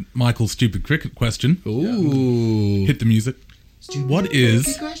episode Michael stupid cricket question. Ooh. Hit the music. What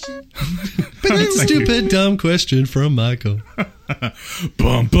is Stupid, dumb question from Michael.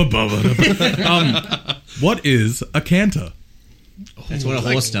 what is a canter? That's what a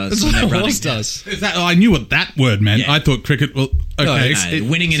horse does. That's when what they're a running. horse does. Is that, I knew what that word meant. Yeah. I thought cricket. Well, okay. it's-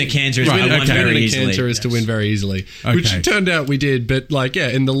 Winning in a canter is Right, to win okay. very Winning a easily. canter is to win very easily, which Okay. turned out we did, but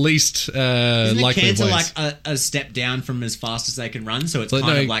in the least Isn't a likely canter ways. like a step down from as fast as they can run? So it's Like,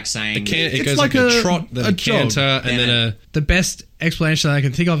 kind no, of like saying it It's goes like like a a- trot, then a a jog. canter, and then a. The best explanation that I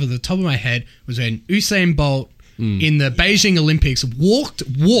can think of at the top of my head was when Usain Bolt in the Beijing Olympics walked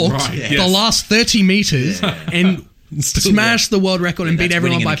Right, the yes. last 30 meters and smashed the world record and beat that's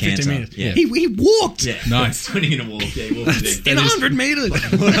everyone winning by in a 15 canter. meters. Yeah. He walked Yeah. Nice. Winning in a walk. Yeah, he walked in 100 meters.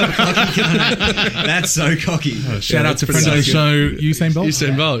 That's so cocky. Shout out to pretty friend of the good. show, Usain Bolt.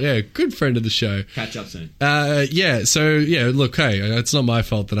 Usain Bolt, good friend of the show. Catch up soon. Look, hey, it's not my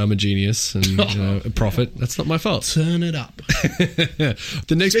fault that I'm a genius and a prophet. That's not my fault. Turn it up.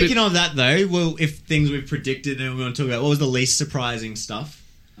 The next Speaking bit, of that, though, well, if things we've predicted and we want to talk about, what was the least surprising stuff?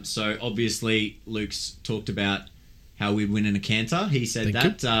 So, obviously, Luke's talked about how we'd win in a canter. He said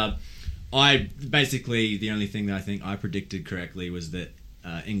Thank that. I basically, the only thing that I think I predicted correctly was that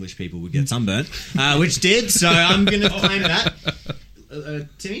English people would get sunburnt, which did. So, I'm going to claim that.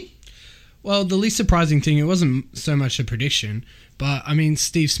 Timmy? Well, the least surprising thing, it wasn't so much a prediction, but I mean,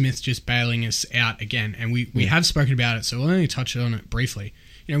 Steve Smith just bailing us out again, and we have spoken about it, so we'll only touch on it briefly.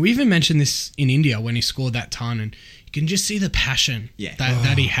 We even mentioned this in India when he scored that ton, and you can just see the passion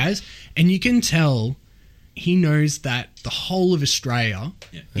that he has, and you can tell he knows that the whole of Australia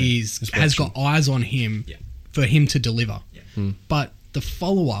has got eyes on him for him to deliver. Yeah. But the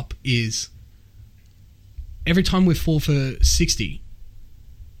follow-up is every time we fall for 60,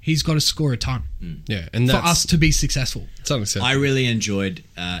 he's got to score a ton and for that's us to be successful. it's unacceptable. I really enjoyed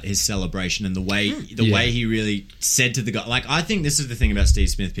his celebration and the way way he really said to the guy. Like, I think this is the thing about Steve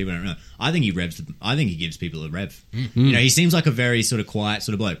Smith. People don't know. I think he revs. I think he gives people a rev. He seems like a very sort of quiet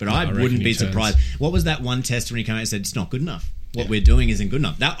sort of bloke. But I reckon wouldn't he be turns. surprised. What was that one test when he came out and said it's not good enough? What we're doing isn't good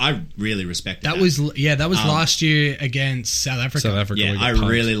enough. That I really respect. That was last year against South Africa. South Africa. Yeah, we got I pumped.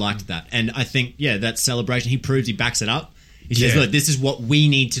 really liked that. And I think, that celebration, he proves he backs it up. He says, look, this is what we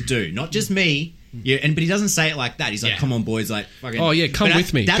need to do. Not just me. Yeah, but he doesn't say it like that. He's like, come on, boys. Like, fucking, Oh, yeah, come But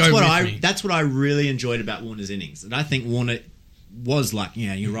with me. That's Go what with me. That's what I really enjoyed about Warner's innings. And I think Warner was like,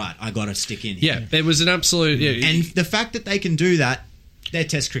 you're right. I got to stick in here. Yeah, it was an absolute. Yeah, And the fact that they can do that, they're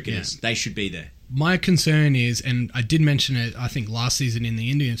test cricketers. They should be there. My concern is, and I did mention it, I think last season in the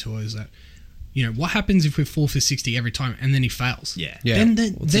Indian tour, is that what happens if we fall for 60 every time and then he fails? Yeah. Yeah. Then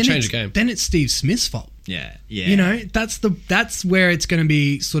Well, it's a change of game. Then it's Steve Smith's fault. Yeah. Yeah. That's where it's going to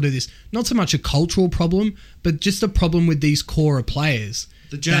be sort of this, not so much a cultural problem, but just a problem with these core players.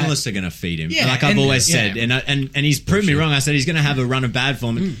 The journalists are going to feed him, Yeah, like I've and- always said, yeah. and he's proved me wrong. I said he's going to have a run of bad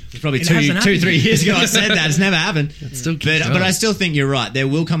form. It's probably It hasn't 3 happened. years ago I said that. It's never happened. still keeps But going. I still think you're right. There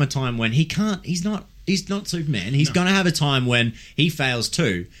will come a time when he can't. He's not Superman. He's going to have a time when he fails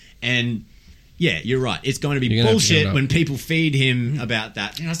too. And yeah, you're right. It's going to be You're gonna have to give it bullshit up. when people feed him about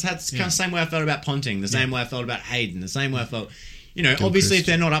that. It's kind of the same way I felt about Ponting, the same way I felt about Hayden, the same way I felt. Obviously if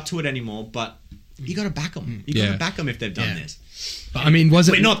they're not up to it anymore, but you got to back them. You got Yeah. to back them if they've done Yeah. this. But, I mean, was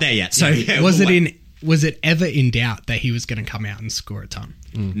it We're not there yet. So yeah, was we'll it wait. was it ever in doubt that he was going to come out and score a ton?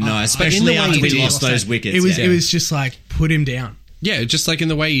 No, in especially the way after he we did. lost those wickets. It was yeah. it was just like put him down. Yeah, just like in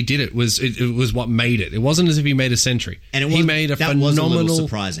the way he did it was what made it. It wasn't as if he made a century. and he made a that was a little phenomenal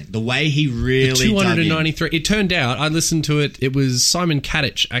surprising. The way he really 293. It turned out, I listened to it. It was Simon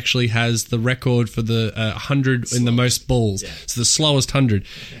Kadich actually has the record for the 100 in the most balls. So the slowest 100.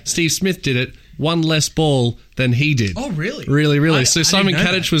 Steve Smith did it one less ball than he did. Oh, really? Really. I So didn't Simon know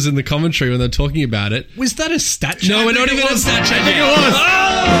Kadich that. was in the commentary when they're talking about it. Was that a stat check? No, we're not even on stat check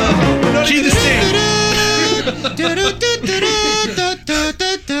yet. Cue the sting.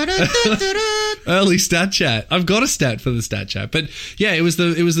 Early stat chat. I've got a stat for the stat chat, but yeah, it was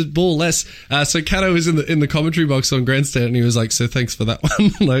the ball less. So Kato was in the commentary box on Grandstand, and he was like, "So thanks for that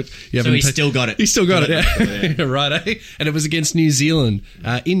one." Like, you So haven't he still got it. He still got it. Yeah, right. Eh? And it was against New Zealand,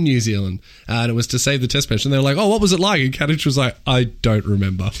 in New Zealand, and it was to save the Test match. And they were like, "Oh, what was it like?" And Kadich was like, "I don't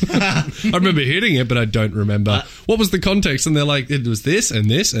remember. I remember hitting it, but I don't remember what was the context." And they're like, "It was this and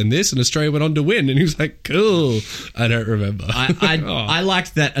this and this," and Australia went on to win. And he was like, "Cool, I don't remember." I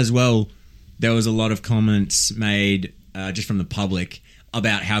liked that as well. There was a lot of comments made just from the public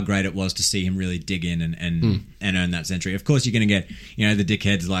about how great it was to see him really dig in and earn that century. Of course, you're going to get the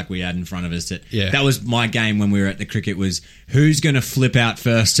dickheads like we had in front of us. That was my game when we were at the cricket, was who's going to flip out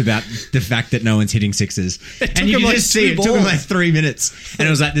first about the fact that no one's hitting sixes. And you him can like just see it took him like 3 minutes. And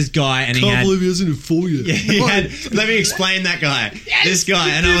it was like this guy, and he had... he hasn't in 4 years. Yeah, he had, let me explain that guy. This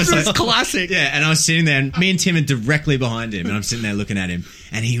guy. And I was like... Classic. Yeah, and I was sitting there, and me and Tim are directly behind him, and I'm sitting there looking at him,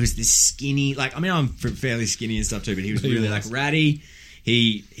 and he was this skinny, I'm fairly skinny and stuff too, but he was really like ratty.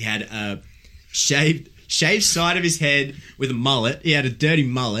 He had a shaved side of his head with a mullet. He had a dirty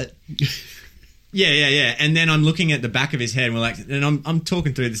mullet. Yeah. And then I'm looking at the back of his head, and we're like, and I'm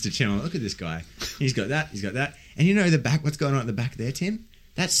talking through this to Tim. I'm like, look at this guy. He's got that. And you know the back. What's going on at the back there, Tim?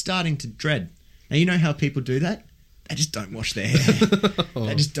 That's starting to dread. Now you know how people do that. They just don't wash their hair.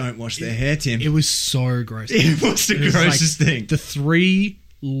 They just don't wash their hair, Tim. It was so gross. It was the grossest thing. The 3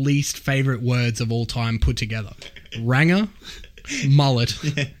 least favorite words of all time put together: ranger, mullet,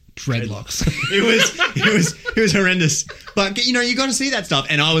 dreadlocks. It was horrendous. But you got to see that stuff.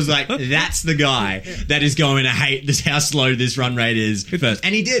 And I was like, that's the guy that is going to hate this, how slow this run rate is first.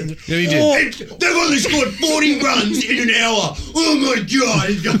 And he did. Yeah, he did. They've only scored 40 runs in an hour. Oh my God.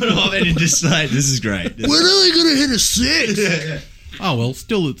 He's going off, and it's just like, this is great. When are they going to hit a 6? Oh, well,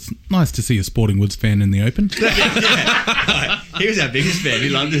 still, it's nice to see a Sporting Woods fan in the open. He was our biggest fan. He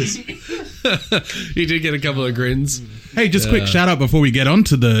loved us. He did get a couple of grins. Hey, just quick shout out before we get on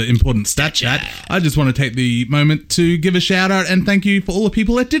to the important stat chat. I just want to take the moment to give a shout out and thank you for all the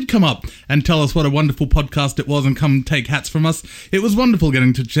people that did come up and tell us what a wonderful podcast it was and come take hats from us. It was wonderful getting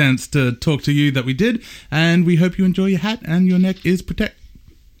a chance to talk to you that we did, and we hope you enjoy your hat and your neck is protected.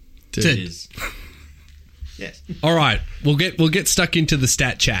 It is. Yes. All right, we'll get stuck into the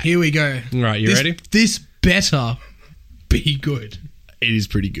stat chat. Here we go. All right, you ready? This better be good. It is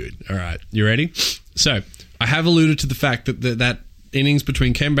pretty good. All right, you ready? So, I have alluded to the fact that that innings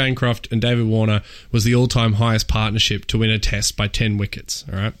between Ken Bancroft and David Warner was the all-time highest partnership to win a test by 10 wickets.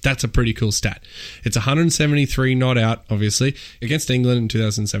 All right, that's a pretty cool stat. It's 173 not out, obviously, against England in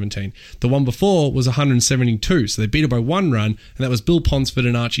 2017. The one before was 172, so they beat it by 1 run, and that was Bill Ponsford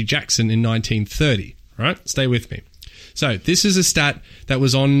and Archie Jackson in 1930. All right, stay with me. So this is a stat that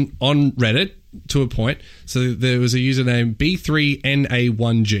was on Reddit to a point. So there was a username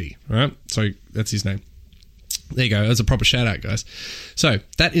B3NA1G. All right, so that's his name. There you go. That's a proper shout out, guys. So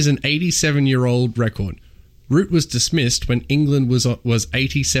that is an 87-year-old record. Root was dismissed when England was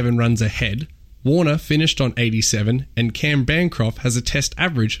 87 runs ahead. Warner finished on 87, and Cam Bancroft has a test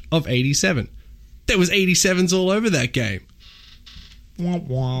average of 87. There was 87s all over that game. Can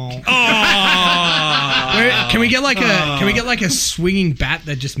we get like a swinging bat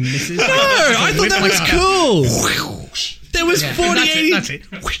that just misses? No, I thought that was cool. There was 40, That's it.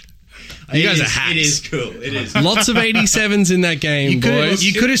 You guys are hacks. It is cool. It is. Lots of 87s in that game, boys.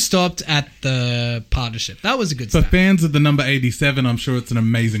 You could have stopped at the partnership. That was a good For stat. fans of the number 87, I'm sure it's an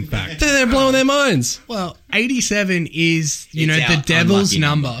amazing fact. They're blowing their minds. Well, 87 is, It's the our devil's unlucky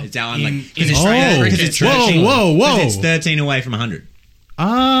number. It's our unlucky. in Because Australia. Oh, it's whoa, 13. whoa, whoa. Because it's 13 away from 100.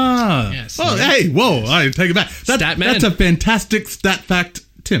 Ah. Yes. Oh, hey, whoa. I take it back. Stat man. That's a fantastic stat fact,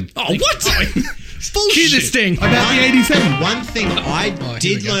 Tim. Oh, what? Cue the sting. About the 87. One thing I here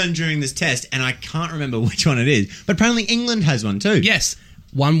did we go. learn during this test, and I can't remember which one it is, but apparently England has one too. Yes.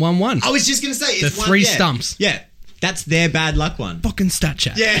 111. I was just going to say, it's The one, 3 yeah. stumps. Yeah. That's their bad luck one. Fucking stat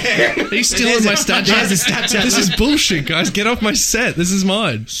chat. Yeah. Are you stealing my stat chat? There's a stat chat. This is bullshit, guys. Get off my set. This is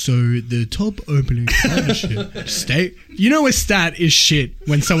mine. So the top opening partnership. Stay. You know a stat is shit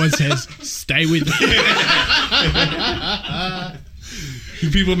when someone says, stay with me.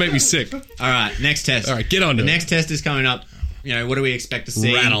 People make me sick. All right, next test. All right, get on to The it. next test is coming up. What do we expect to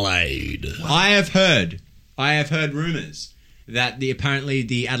see? Adelaide. I have heard rumours that apparently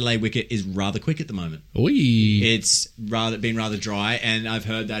the Adelaide wicket is rather quick at the moment. Oi. It's been rather dry, and I've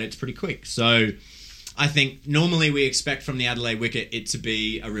heard that it's pretty quick. So I think normally we expect from the Adelaide wicket it to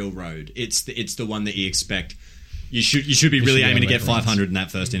be a real road. It's the one that you expect. You should be really aiming to get 500 in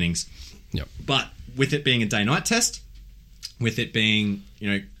that first innings. Yep. But with it being a day-night test, with it being,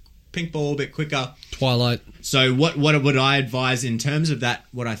 pink ball a bit quicker. Twilight. So what would I advise in terms of that,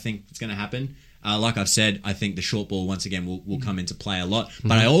 what I think is going to happen? Like I've said, I think the short ball, once again, will come into play a lot.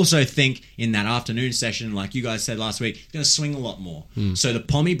 But I also think in that afternoon session, like you guys said last week, it's going to swing a lot more. So the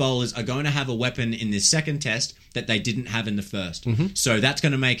Pommy bowlers are going to have a weapon in this second test that they didn't have in the first. So that's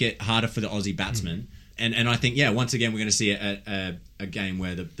going to make it harder for the Aussie batsmen. And I think, once again, we're going to see a game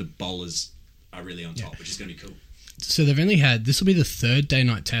where the bowlers are really on top, which is going to be cool. So they've only had, this will be the third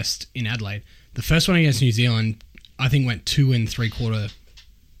day-night test in Adelaide. The first one against New Zealand, I think, went 2 3/4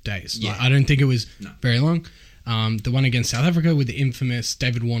 days. Yeah. Like, I don't think it was very long. The one against South Africa with the infamous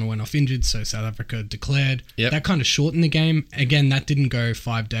David Warner went off injured, so South Africa declared. Yep. That kind of shortened the game. Again, that didn't go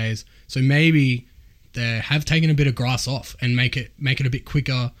 5 days. So maybe they have taken a bit of grass off and make it a bit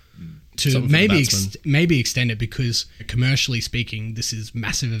quicker to Something for the maybe batsman. maybe extend it, because commercially speaking, this is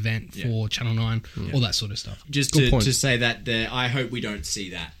massive event for Channel 9, all that sort of stuff. Just Good point. to say that I hope we don't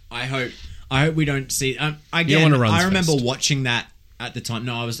see that. I hope we don't see. You Again, don't wanna run I remember fast. watching that at the time.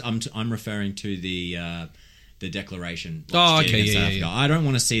 No, I'm referring to the declaration. Oh, last okay, year against yeah, South yeah, Africa. I don't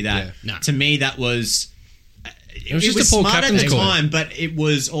want to see that. Yeah. No. To me, that was. It was just a poor smart at captain's the call. time, but it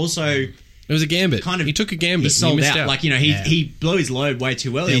was also It was a gambit. kind of. He took a gambit. He sold missed out. Like he blew his load way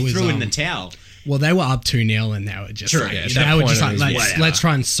too early. There He was, threw in the towel. Well, they were up 2-0 and they were just True. like, Yeah, at they that were point just it like, was let's whatever.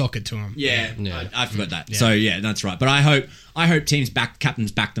 try and sock it to them. Yeah, Yeah. I forgot that. So that's right. But I hope teams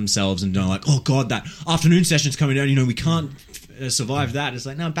captains back themselves and don't like, oh god, that afternoon session's coming down. We can't survive that. It's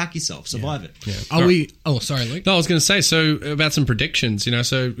like, no, back yourself, survive it. Yeah. Are we? Oh, sorry, Luke. No, I was going to say, so about some predictions,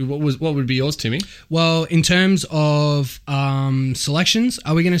 so what would be yours, Timmy? Well, in terms of selections,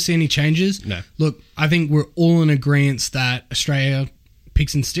 are we going to see any changes? No. Look, I think we're all in agreement that Australia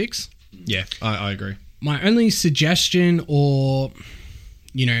picks and sticks. Yeah, I agree. My only suggestion or,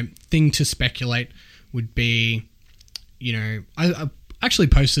 thing to speculate would be, I actually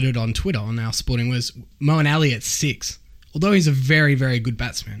posted it on Twitter on our Sporting, was Moeen Ali at 6. Although he's a very, very good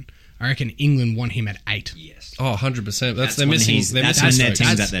batsman, I reckon England want him at 8. Yes. Oh, 100%. They're when missing. he's- They're that's missing when their Stokes.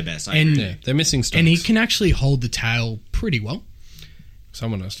 team's at their best. I And agree. Yeah, they're missing Stokes. and he can actually hold the tail pretty well.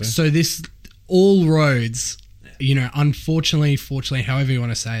 Someone has to. So this, all roads, unfortunately, fortunately, however you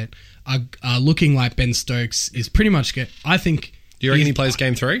want to say it, are looking like Ben Stokes is pretty much good. I think. Do you reckon he he's- plays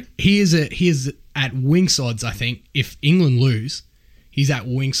game 3? He is at Winks odds. I think if England lose, he's at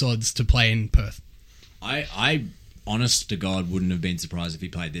Winks odds to play in Perth. I honest to God wouldn't have been surprised if he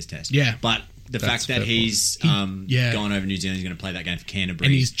played this test. Yeah. But the That's fact that fair he's yeah. gone over New Zealand, he's going to play that game for Canterbury.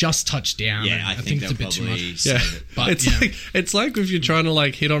 And he's just touched down. yeah, and I think it's they'll a bit too probably much. Yeah, save it. But, it's like if you're trying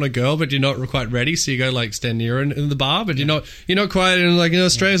to hit on a girl, but you're not quite ready, so you go stand near her in the bar, but you're not quite and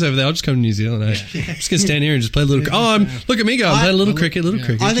Australia's over there. I'll just come to New Zealand. I'm just gonna stand here and just play a little. Look at me go. I'm playing a little cricket,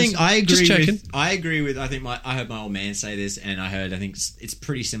 cricket. I think I agree. Just checking. I agree with. I think I heard my old man say this, and I think it's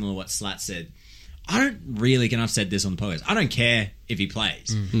pretty similar to what Slat said. I don't really, and I've said this on the podcast, I don't care if he plays,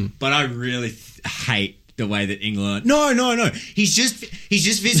 Mm-hmm. but I really hate the way that England. No. He's just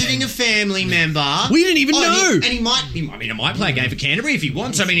visiting a family member. We didn't even know. And he might play a game for Canterbury if he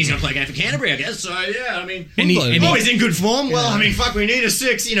wants. I mean, he's going to play a game for Canterbury, I guess. So yeah, I mean, he's in good form. Well, I mean, fuck, we need a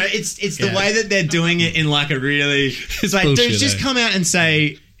 6. It's the way that they're doing it in a really. It's like, bullshit, dude, just eh? come out and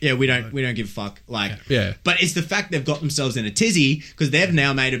say. Yeah, we don't give a fuck. Yeah. But it's the fact they've got themselves in a tizzy because they've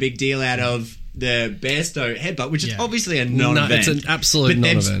now made a big deal out of the Bairstow headbutt, which is obviously a non-event. It's an absolute but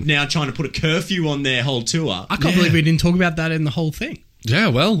they're non-event. now trying to put a curfew on their whole tour. I can't believe we didn't talk about that in the whole thing. Yeah,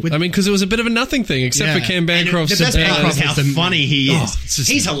 well, because it was a bit of a nothing thing, except for Yeah. Cam And Bancroft's. the best part is Bancroft how is the- funny he is. Oh, it's just-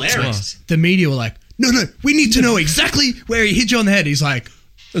 He's hilarious. The media were like, no, we need to know exactly where he hit you on the head. He's like,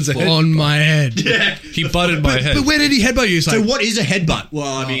 It's a head- on my head. He butted my head. But where did he headbutt you? He's So like, what is a headbutt? Well,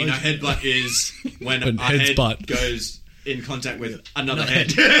 I mean, a headbutt is when When a head's head butt. goes in contact with another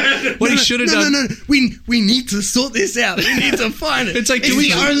head. What he should have done. No. We need to sort this out. We need to find it. It's like, It's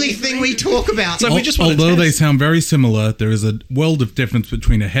the only thing we talk about. So we just want Although to they sound very similar, there is a world of difference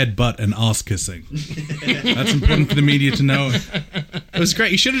between a headbutt and ass kissing. That's important for the media to know. It was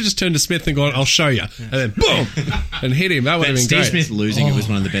great. You should have just turned to Smith and gone, "I'll show you," and then boom, and hit him. That would have been Steve great. Smith losing it was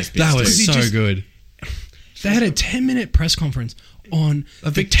one of the best bits. That too. was he so just- good. They had a 10-minute press conference on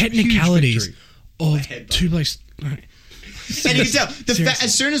the huge technicalities victory. of headbutt. two blokes. And you can tell,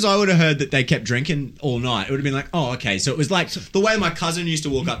 as soon as I would have heard that they kept drinking all night, it would have been like, oh, okay. So it was like the way my cousin used to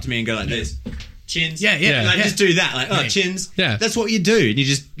walk up to me and go like this. chins. Yeah, yeah, Like, yeah. just do that. Like, oh, Yeah. chins. Yeah. That's what you do. And you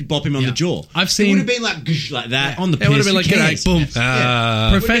just bop him on the jaw. I've It seen- would have been like, gush, like that on the It would have piss. been like, Who g'day, cares? boom.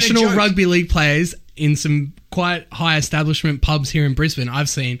 Professional joke. rugby league players in some quite high establishment pubs here in Brisbane, I've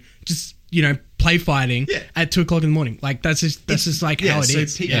seen just, play fighting Yeah. at 2:00 in the morning. Like that's just like how it so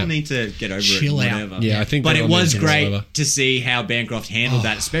is. people need to get over Chill it. out. Whatever. Yeah, I think But they're it on was the great whatever. to see how Bancroft handled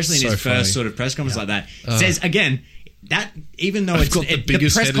that, especially in so his funny. first sort of press conference like that. Says again that even though got the the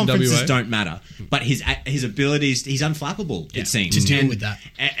biggest press head in conferences WA. don't matter, but his abilities, he's unflappable. It seems to deal And with that.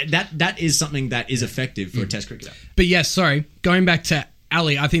 That is something that is effective for a Test cricketer. But yes, sorry, going back to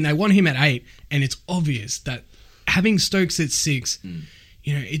Ali, I think they want him at 8, and it's obvious that having Stokes at 6,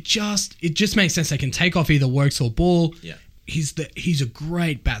 it just makes sense. They can take off either Works or Ball. Yeah. He's a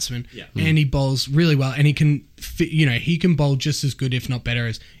great batsman, Yeah. and he bowls really well, and he can he can bowl just as good, if not better,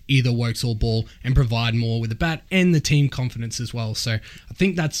 as either Works or Ball, and provide more with the bat and the team confidence as well. So I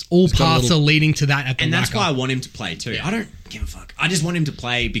think that's all got a paths little- are leading to that at the And that's whacker. why I want him to play too. I don't give a fuck. I just want him to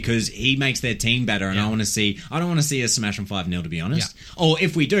play because he makes their team better, and I don't want to see us smash them 5-0, to be honest. Or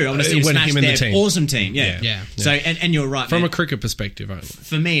if we do, I want to see us When smash him and the their team. awesome team. Yeah. Yeah. So and you're right, From man. a cricket perspective, right?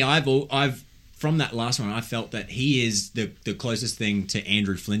 For me, I've from that last one, I felt that he is the closest thing to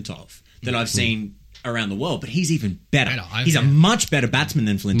Andrew Flintoff that I've seen around the world, but he's even better. He's a much better batsman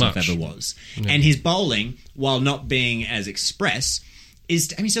than Flintoff Much. ever was. And his bowling, while not being as express, he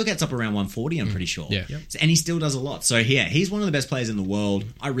still gets up around 140, I'm pretty sure. Yeah. Yep. And he still does a lot. So yeah, he's one of the best players in the world.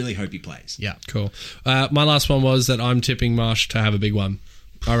 I really hope he plays. Yeah. Cool. My last one was that I'm tipping Marsh to have a big one.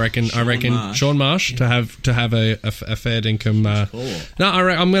 I reckon Marsh. Sean Marsh to have a fair dinkum. No,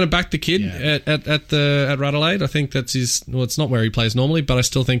 I'm going to back the kid at Radelaide. I think that's his. Well, it's not where he plays normally, but I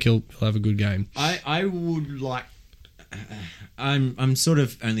still think he'll have a good game. I would like. I'm sort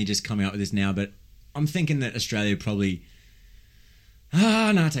of only just coming up with this now, but I'm thinking that Australia probably.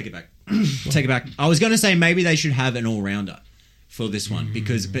 No, take it back. Take it back. I was going to say maybe they should have an all rounder for this one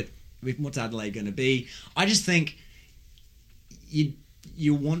but what's Adelaide going to be? I just think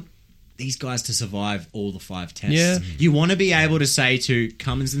you want these guys to survive all the 5 tests. Yeah. You want to be able to say to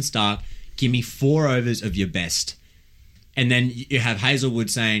Cummins and Stark, give me 4 overs of your best. And then you have Hazelwood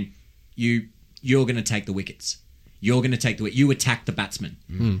saying, you're going to take the wickets. You're going to take the wicket. You attack the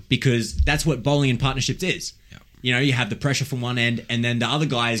batsman. Because that's what bowling in partnerships is. You have the pressure from one end, and then the other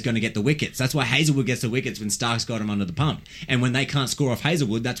guy is going to get the wickets. That's why Hazelwood gets the wickets when Stark's got him under the pump. And when they can't score off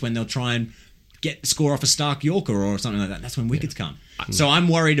Hazelwood, that's when they'll try and score off a Stark Yorker or something like that. That's when wickets come. So I'm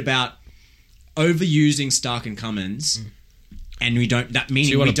worried about overusing Stark and Cummins, and we don't. That meaning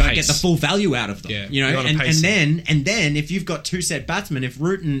So you we want don't to get the pace. full value out of them. Yeah, you want to and pace then if you've got 2 set batsmen, if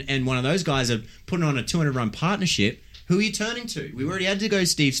Rutan and one of those guys are putting on a 200-run partnership, who are you turning to? We already had to go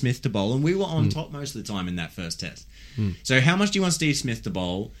Steve Smith to bowl, and we were on top most of the time in that first test. So how much do you want Steve Smith to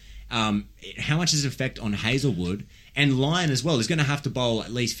bowl? How much does it affect on Hazelwood? And Lyon as well is going to have to bowl at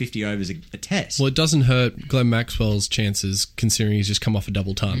least 50 overs a test. Well, it doesn't hurt Glenn Maxwell's chances considering he's just come off a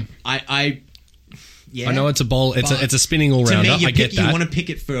double ton. I know it's a bowl. It's a spinning all to rounder. me, I get that. You want to pick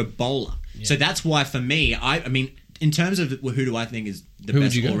it for a bowler. So that's why for me, I mean, in terms of who do I think is the Who would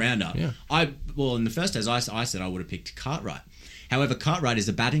best you go? all rounder? Yeah. In the first test, I said I would have picked Cartwright. However, Cartwright is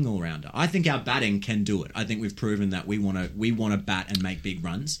a batting all rounder. I think our batting can do it. I think we've proven that we want to bat and make big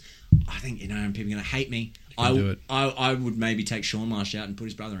runs. I think people are going to hate me. do it. I would maybe take Sean Marsh out and put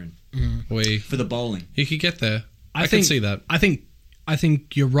his brother in for the bowling. You could get there. I think, can see that. I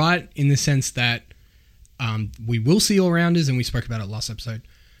think you're right in the sense that we will see all rounders, and we spoke about it last episode.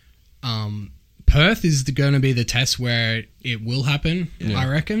 Perth is going to be the test where it will happen, I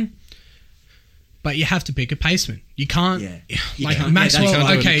reckon. But you have to pick a paceman. You can't, You like can't- Maxwell. that's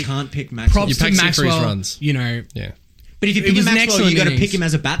why okay, you can't pick Maxwell. props You to pace him for his Maxwell. runs. Yeah. But if you It pick was an Maxwell, you got to excellent pick innings. him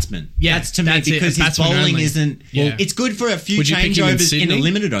as a batsman. Yeah, That's to me that's it, because his batsman bowling only. isn't. Yeah. It's good for a few Would you pick him in changeovers in a Sydney?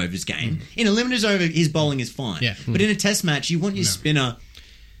 limited overs game. In a limited over, his bowling is fine. Yeah. But in a test match, you want your spinner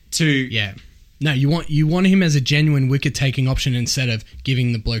to. Yeah. No, you want him as a genuine wicket taking option instead of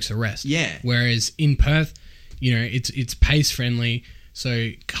giving the blokes a rest. Yeah. Whereas in Perth, it's pace friendly. So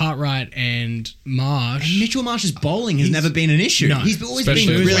Cartwright and Marsh. Mitchell Marsh's bowling has never been an issue. No. He's always Especially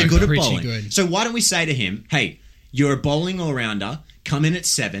been with really Wake. good at Pretty bowling. good. So why don't we say to him, "Hey, you're a bowling all rounder. Come in at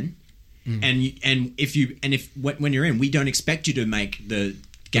 7, and if when you're in, we don't expect you to make the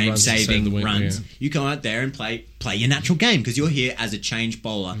game runs to save saving the win, runs. yeah. You go out there and play your natural game because you're here as a change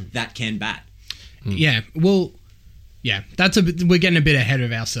bowler that can bat." Yeah. Well, yeah. We're getting a bit ahead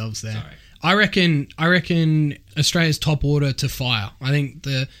of ourselves there. Sorry. I reckon Australia's top order to fire. I think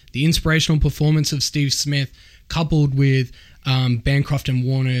the inspirational performance of Steve Smith coupled with Bancroft and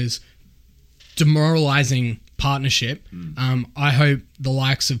Warner's demoralising partnership. I hope the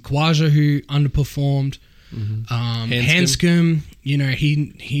likes of Kawaja, who underperformed, Hanscom, you know,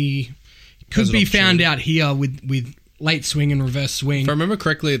 he could an be found opportunity. out here with late swing and reverse swing. If I remember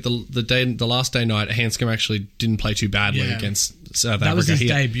correctly, at the last day night, Hanscom actually didn't play too badly Yeah. against South Africa. That was his He-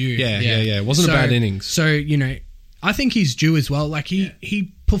 debut. Yeah. It wasn't a bad innings. So, you know, I think he's due as well. Like,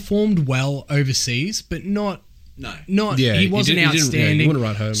 he performed well overseas, but not... No. Yeah, he he wasn't didn't- he outstanding. wouldn't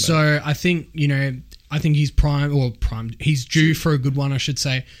write home, but- So I think, you know, he's primed. He's due for a good one, I should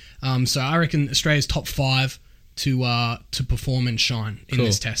say. So I reckon Australia's top 5 to perform and shine in Cool.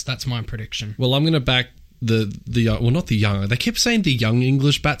 this test. That's my prediction. Well, I'm going to back the young, well, not the young. They kept saying the young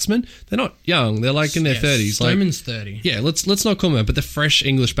English batsmen. They're not young. They're like in their 30s. Like, Stoneman's 30. yeah, let's not call them that, but the fresh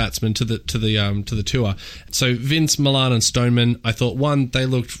English batsmen to the tour. So Vince, Milan, and Stoneman. I thought they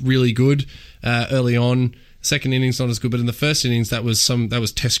looked really good early on. Second innings not as good, but in the first innings that was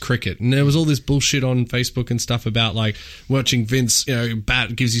Test cricket, and there was all this bullshit on Facebook and stuff about like watching Vince, you know,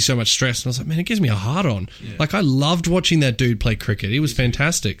 bat gives you so much stress, and I was like, man, it gives me a hard on. Like I loved watching that dude play cricket. He was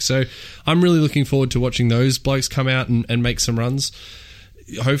fantastic. So I'm really looking forward to watching those blokes come out and make some runs.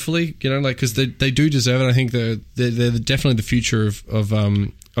 Hopefully, you know, like because they do deserve it. I think they're definitely the future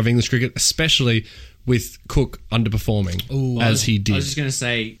of English cricket, especially with Cook underperforming as he did. I was just going to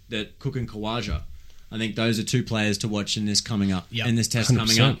say that Cook and Kawaja, I think those are two players to watch in this coming up. Yep. In this test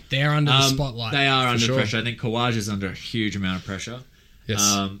coming 100%. up. They're under the spotlight. They are under sure. pressure. I think Kawaja's under a huge amount of pressure. Yes.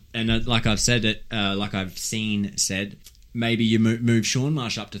 And like I've said, like I've said, maybe you move Sean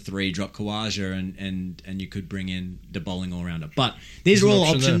Marsh up to 3, drop Kawaja, and you could bring in the bowling all-rounder. But these are an all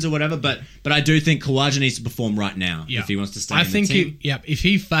option options there. or whatever. But I do think Kawaja needs to perform right now if he wants to stay I in think the team. if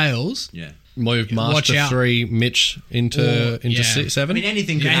he fails, Yeah. Move Marsh watch to out. 3, Mitch into yeah. 7. I mean,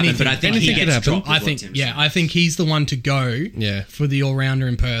 anything could Yeah, happen, anything- but I think anything he could gets happen. dropped. I is what think Tim's yeah, saying. I think he's the one to go Yeah. for the all-rounder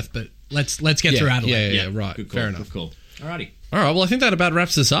in Perth. But let's get through Adelaide. Yeah, right. Good call, Fair enough. Good call. Alrighty. All right. Well, I think that about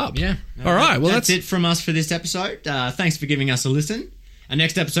wraps us up. Yeah. All right. Well, that's it from us for this episode. Thanks for giving us a listen. Our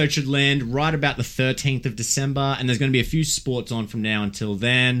next episode should land right about the 13th of December, and there's going to be a few sports on from now until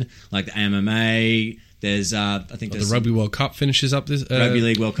then, like the MMA. There's, I think The there's Rugby World Cup finishes up this. Rugby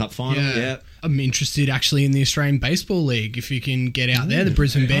League World Cup final. Yeah. I'm interested actually in the Australian Baseball League. If you can get out there, the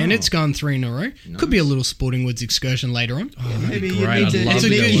Brisbane Bandits going 3 in a row. Could be a little Sporting Woods excursion later on. Maybe Great. you I'd need to, love to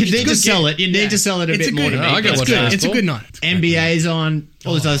go watch you it. need to sell it. You need to sell it a It's bit a more good. to me. I go It's watch good. baseball. It's a good night. NBA's on,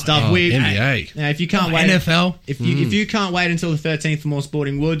 all this other stuff. NBA. Now, if you can't wait, NFL. If you can't wait until the 13th for more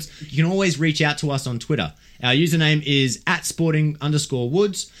Sporting Woods, you can always reach out to us on Twitter. Our username is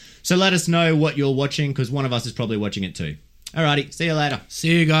 @sporting_woods. So let us know what you're watching, because one of us is probably watching it too. Alrighty, see you later. See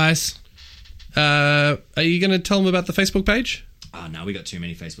you guys. Are you going to tell them about the Facebook page? Oh no, we got too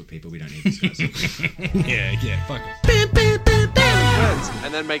many Facebook people. We don't need these guys. Yeah. Fuck it. Friends,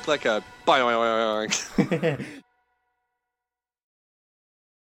 and then make like a boing.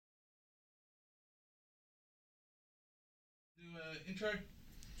 Intro.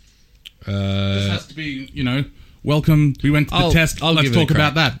 Uh, This has to be, you know, welcome. We went to the test. I'll Let's give it a talk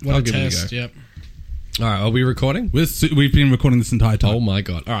crack. about that. What I'll a give it a test. go. Yep. all right. Are we recording? We've been recording this entire time. Oh my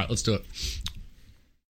god! All right, let's do it.